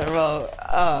god, bro.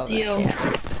 Oh. Yo. Yeah.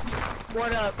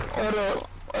 What up? What up?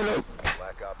 What up?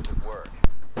 Black Ops at work.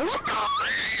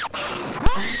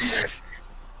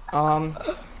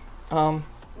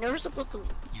 Never supposed to.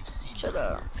 Shut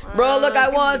up. Bro, look, I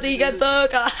won, so you get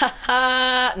stuck.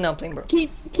 No, I'm playing, bro.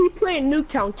 Keep playing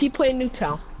Nuketown. Keep playing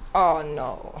Nuketown. Oh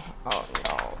no. Oh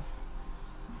no.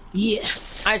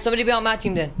 Yes. Alright, somebody be on my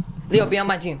team then. Leo, be on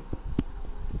my team.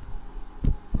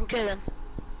 Okay then.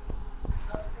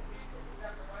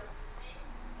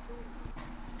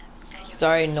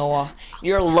 Sorry, Noah.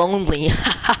 You're lonely.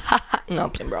 No, I'm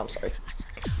playing, bro. I'm sorry.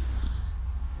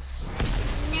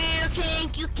 You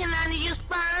think you cannot use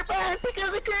fire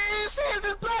because the current says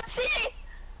it's Black Sea?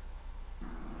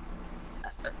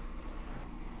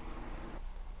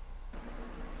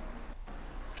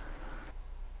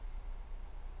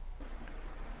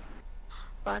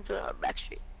 Run to our back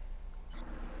street.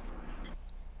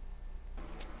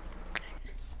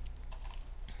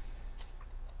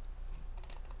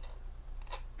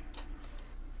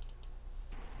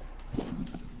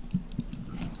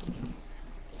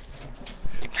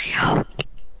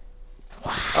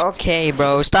 Okay,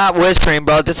 bro. Stop whispering,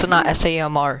 bro. This is not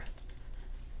SAMR.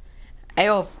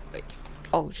 Ayo.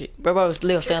 Oh shit, bro.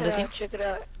 Leo, stay on the team. Check it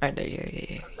out. Alright, there.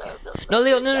 Yeah. No,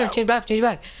 Leo, no. Change back.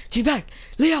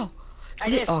 Leo. I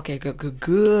did. Okay,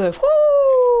 good.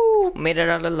 Woo! Made it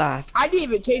out alive. I didn't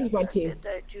even change my team.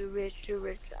 Too rich.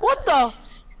 What the?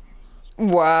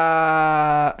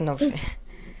 Wow. No.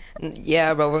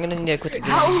 Yeah, bro. We're gonna need to quit the game.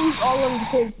 How are we all on the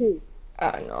same team?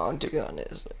 I don't know, to be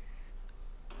honest.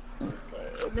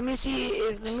 Let me see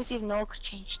if Noah could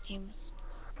change teams.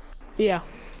 Yeah.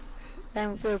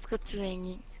 That feels good to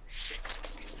me.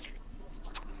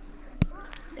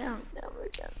 Down.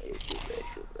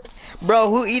 Bro,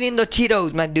 who eating the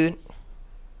Cheetos, my dude?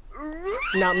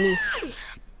 Not me.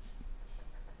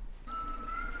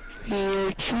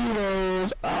 Here,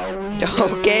 Cheetos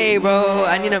Okay, bro.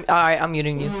 I need a. Alright, I'm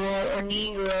muting you. You are a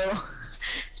Negro.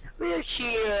 We're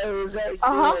Cheetos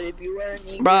are good if you were a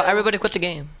Negro. Bro, everybody quit the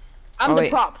game. I'm the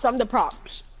wait. props. I'm the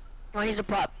props. Oh, he's a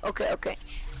prop. Okay.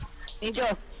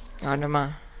 Angel, Oh, never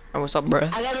mind. Oh, what's up, bro?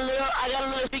 I got a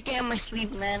little speaker in my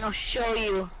sleeve, man. I'll show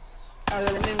you. Oh,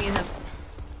 let me mute him.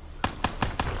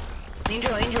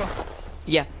 Angel.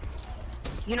 Yeah.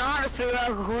 You know how to figure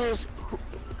out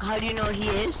how do you know he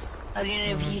is? How do you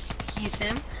know if he's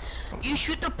him? You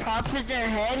shoot the props in their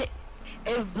head.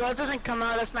 If blood doesn't come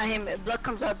out, that's not him. If blood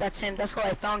comes out, that's him. That's why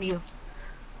I found you.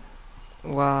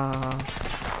 Wow.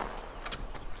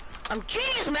 I'm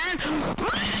genius, man!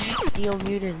 Theo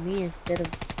muted me instead of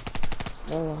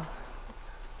Noah.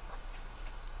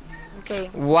 Okay.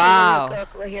 Wow.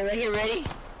 Look, right here, ready?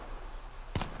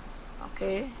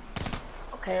 Okay.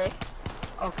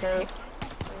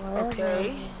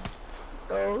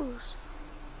 Goes.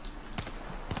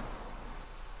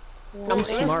 I'm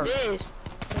smart.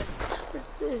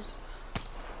 What's this?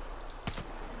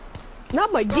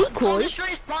 Not my Don't decoys. destroy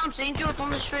his bombs, Angel.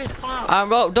 Don't destroy his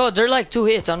bombs. Bro, they're like 2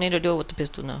 hits. I'll need to do it with the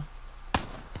pistol now.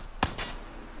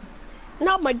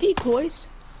 Not my decoys.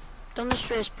 Don't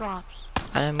destroy his props.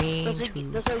 I mean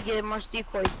That's how you get more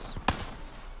decoys.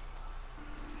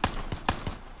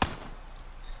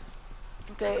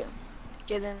 Okay.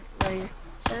 Okay then, right here.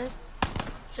 Test.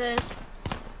 Test.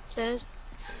 Test.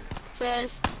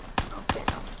 Test. Okay,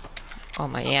 no. Oh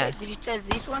my Okay, yeah. did you test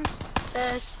these ones?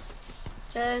 Test.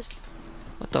 Test.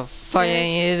 What the fuck are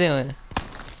you doing?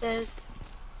 Test.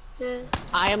 Test.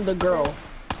 I am the girl.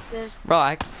 Test.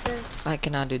 Bro, Test. I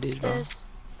cannot do this, bro. Test.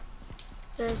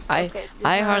 Test. I Okay,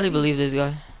 I hardly believe this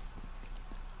guy.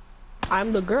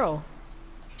 I'm the girl.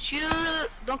 Shoot!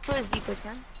 Don't kill his decoys,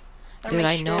 man. Gotta Dude,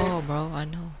 make I sure. know, bro. I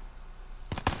know.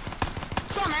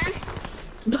 So, man.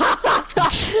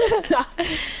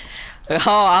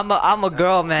 Oh, I'm a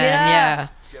girl, man. Yeah.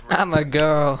 Yeah, I'm a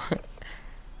girl.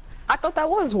 I thought that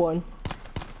was one.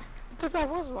 I thought that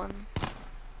was one.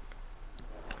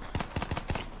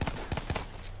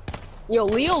 Yo,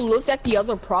 Leo looked at the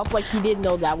other prop like he didn't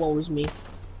know that one was me.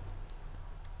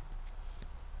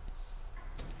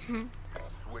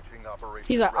 Switching operation.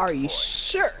 He's like, are you deployed.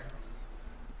 sure?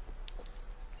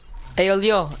 Hey, yo,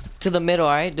 Leo, to the middle,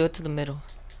 alright? Do it to the middle.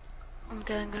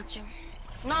 Okay, I got you.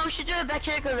 No, we should do it back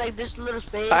here because like there's a little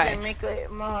space Alright. and make it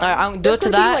more. Alright, I'm do it to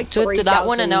that, do it to that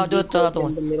one, and I'll do it to the other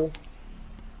one.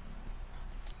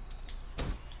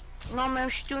 No, man,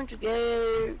 we should do it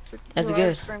together. That's For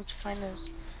good. For him to find us.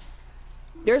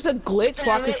 There's a glitch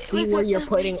where I can Wait, see wait, where what you're the-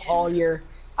 putting all your.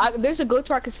 There's a glitch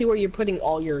where I can see where you're putting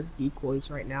all your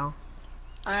decoys right now.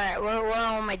 Alright, where are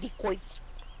all my decoys?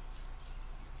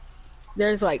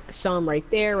 There's like some right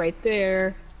there, right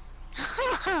there.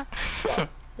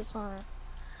 It's alright.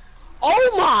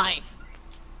 Oh my!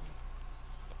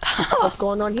 What's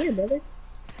going on here, brother?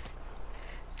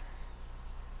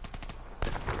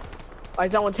 Why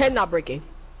is that 110 not breaking?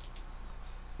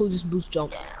 Who just boost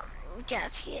jump? Damn, you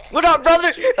can't see it. What up,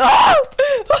 brother? Ah!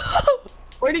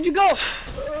 Where did you go?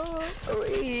 What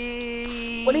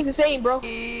What is it saying, bro?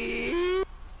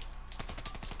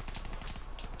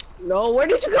 No, where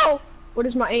did you go? What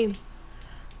is my aim?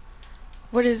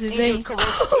 What is his name? Come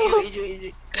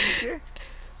here.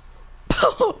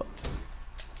 No?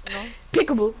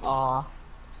 Peekaboo. Aw.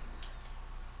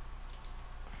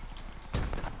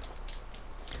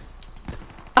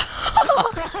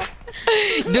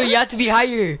 Dude, you have to be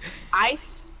higher.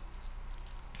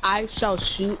 I shall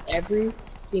shoot every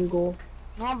single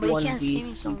No, but you one can't of these see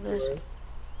me so good. decoys.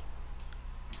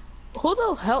 Who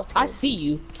the hell? I see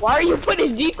you. Why are you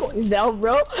putting decoys down,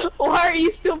 bro? Why are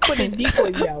you still putting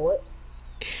decoys down? What?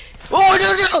 Oh,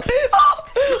 no, no!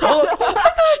 Oh,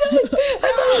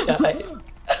 I died.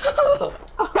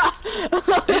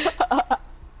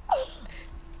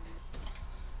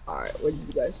 Alright, where did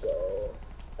you guys go?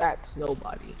 That's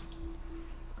nobody.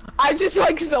 I just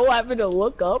like so happened to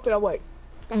look up and I'm like,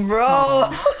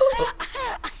 Bro!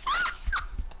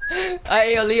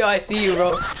 Hey, yo, Leo, I see you,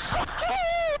 bro.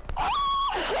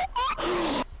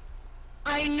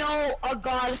 I know a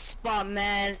god spot,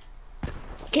 man.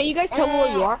 can you guys tell me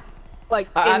where you are? Like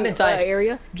I'm inside.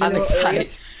 Area? I'm General area?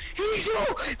 excited.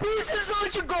 Yo, this is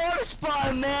such a god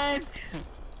spot, man.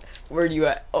 Where you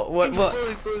at? Oh, what?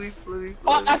 Fully.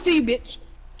 Oh, I see you, bitch.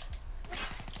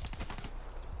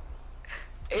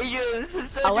 Hey, yo, this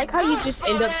is such I like a how you god just spot,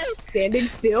 end up man. standing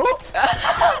still.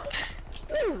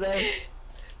 What is this?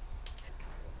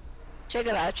 Check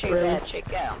it out, check it out, check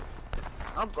it out.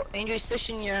 I'll go. Angel,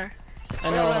 station your. I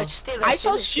know. Just stay there, I stay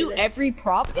shall there, stay shoot there. every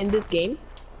prop in this game.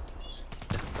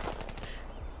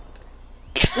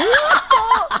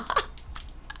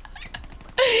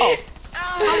 Oh.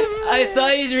 I saw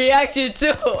his reaction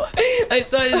too. I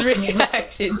saw his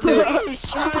reaction too.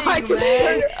 He's I shooting, just man.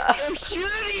 turned- I'm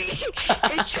shooting.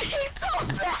 He's shooting so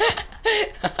fast.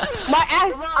 My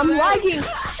ass, I'm lagging.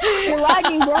 You're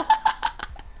lagging, bro.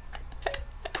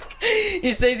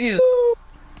 He says he's.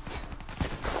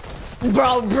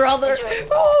 Bro, brother.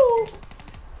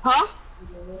 Huh?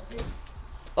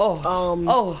 Oh.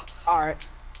 Oh.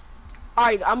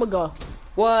 Alright, I'ma go.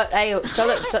 What? Hey, tell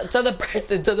the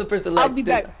person. Like, I'll be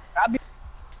back.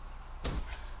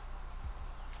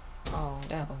 Oh,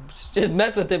 damn. Just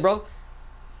mess with it, bro.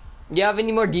 You have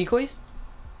any more decoys?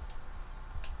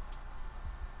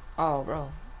 Oh,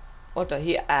 bro. What the?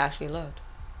 He actually left.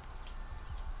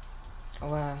 Oh,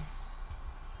 wow.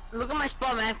 Look at my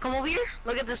spot, man. Come over here.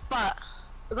 Look at this spot.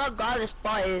 Look how god this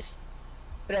spot is.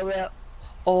 Whatever.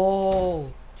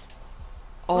 Oh.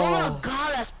 Look how Oh.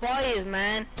 god that spot is,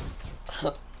 man.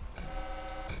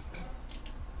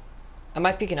 Am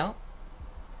I peeking out?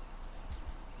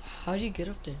 How do you get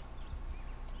up there?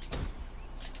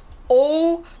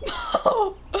 Oh!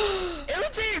 It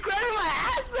looks like you're grabbing my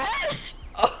ass, man.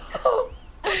 Oh.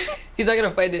 He's not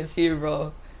gonna find us here,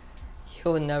 bro. He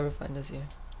will never find us here.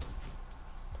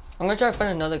 I'm gonna try to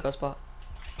find another ghost spot.